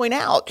like to point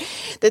out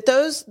that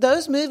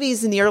those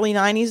movies in the early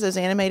 90s, those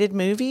animated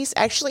movies,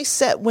 actually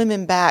set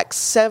women back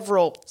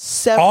several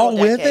All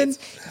decades. women?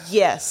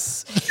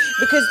 Yes,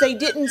 because they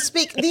didn't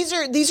speak.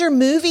 These are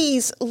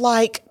movies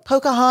like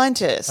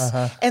Pocahontas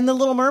and The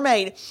Little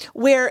Mermaid,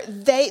 where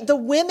the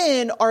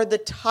women are the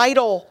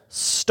title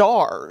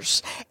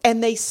stars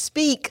and they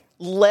speak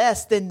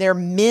less than their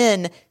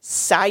men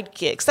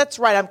sidekicks. That's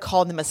right. I'm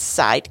calling them a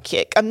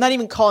sidekick. I'm not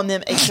even calling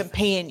them a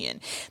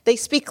companion. They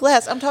speak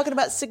less. I'm talking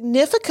about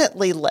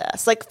significantly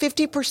less, like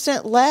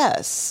 50%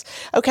 less.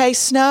 Okay.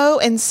 Snow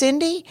and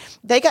Cindy,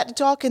 they got to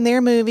talk in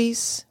their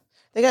movies.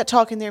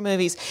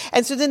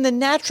 And so then the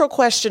natural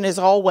question is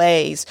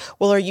always,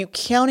 well, are you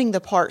counting the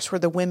parts where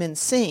the women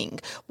sing?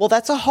 Well,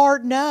 that's a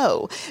hard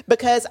no,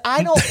 because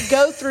I don't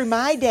go through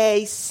my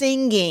day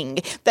singing.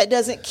 That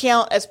doesn't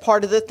count as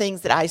part of the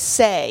things that I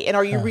say. And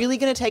are you really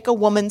going to take a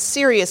woman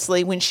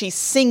seriously when she's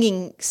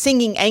singing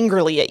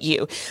angrily at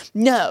you?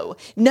 No,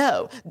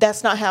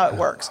 that's not how it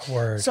works.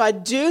 Word. So I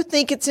do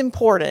think it's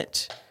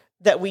important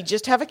that we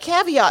just have a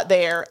caveat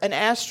there, an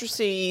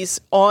asterisk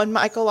on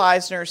Michael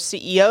Eisner's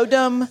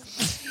CEO-dom,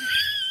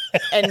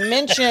 and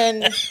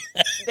mention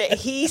that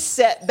he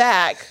set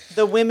back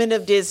the women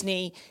of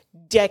Disney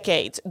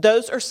decades.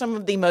 Those are some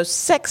of the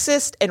most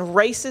sexist and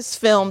racist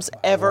films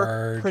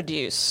ever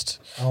produced.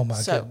 Oh,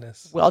 my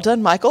goodness. Well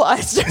done, Michael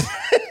Eisner.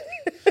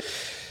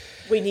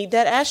 We need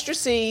that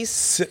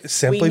asterisk.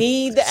 Simply, we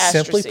need the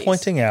asterisk. Simply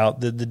pointing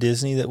out that the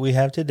Disney that we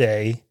have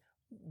today,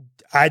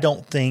 I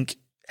don't think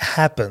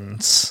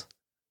happens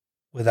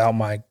without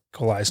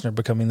Michael Eisner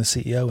becoming the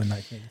CEO in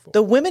 1984.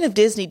 The women of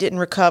Disney didn't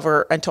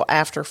recover until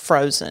after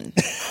Frozen.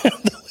 The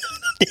women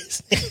of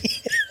Disney.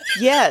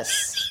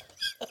 Yes.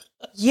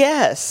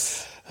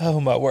 Oh,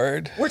 my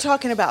word. We're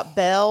talking about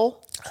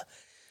Belle.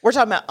 We're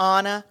talking about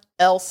Anna,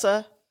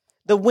 Elsa.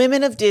 The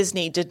women of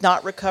Disney did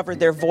not recover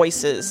their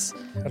voices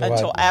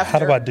until after. How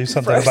do I do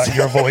something Frozen? about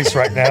your voice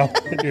right now?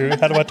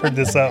 How do I turn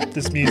this up,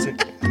 this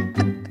music?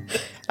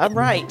 I'm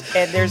right.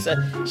 And there's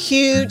a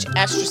huge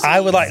asterisk.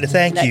 I would like to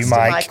thank you,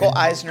 Mike. To Michael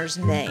Eisner's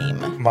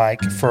name.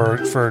 Mike, for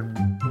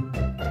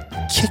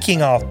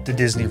kicking off the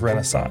Disney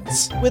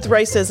Renaissance. With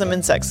racism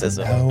and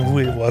sexism. No,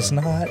 it was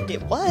not.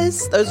 It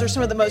was. Those are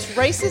some of the most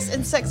racist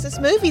and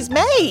sexist movies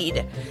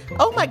made.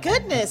 Oh my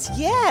goodness,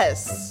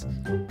 yes.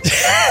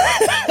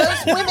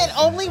 Those women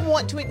only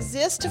want to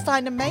exist to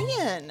find a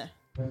man.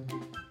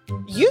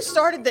 You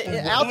started the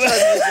outro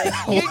music.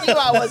 You knew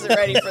I wasn't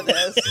ready for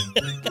this.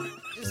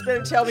 Just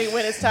better tell me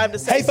when it's time to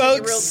say Hey, see you real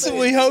folks, soon.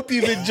 we hope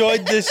you've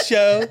enjoyed this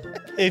show.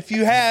 If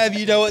you have,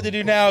 you know what to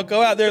do now.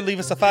 Go out there, leave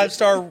us a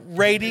 5-star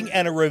rating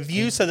and a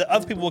review so that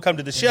other people will come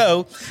to the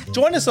show.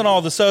 Join us on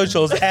all the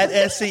socials at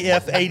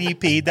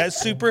SCFADP. That's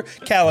Super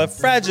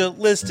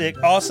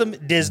Califragilistic Awesome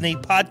Disney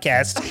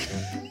Podcast.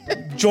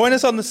 Join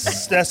us on the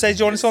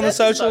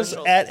socials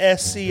at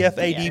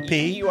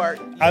SCFADP. Yeah,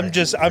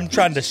 I'm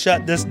trying to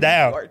shut this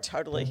down. You are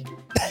totally.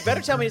 You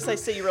better tell me to say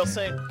see you real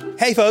soon.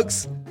 Hey,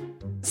 folks.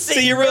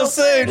 See you real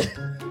soon.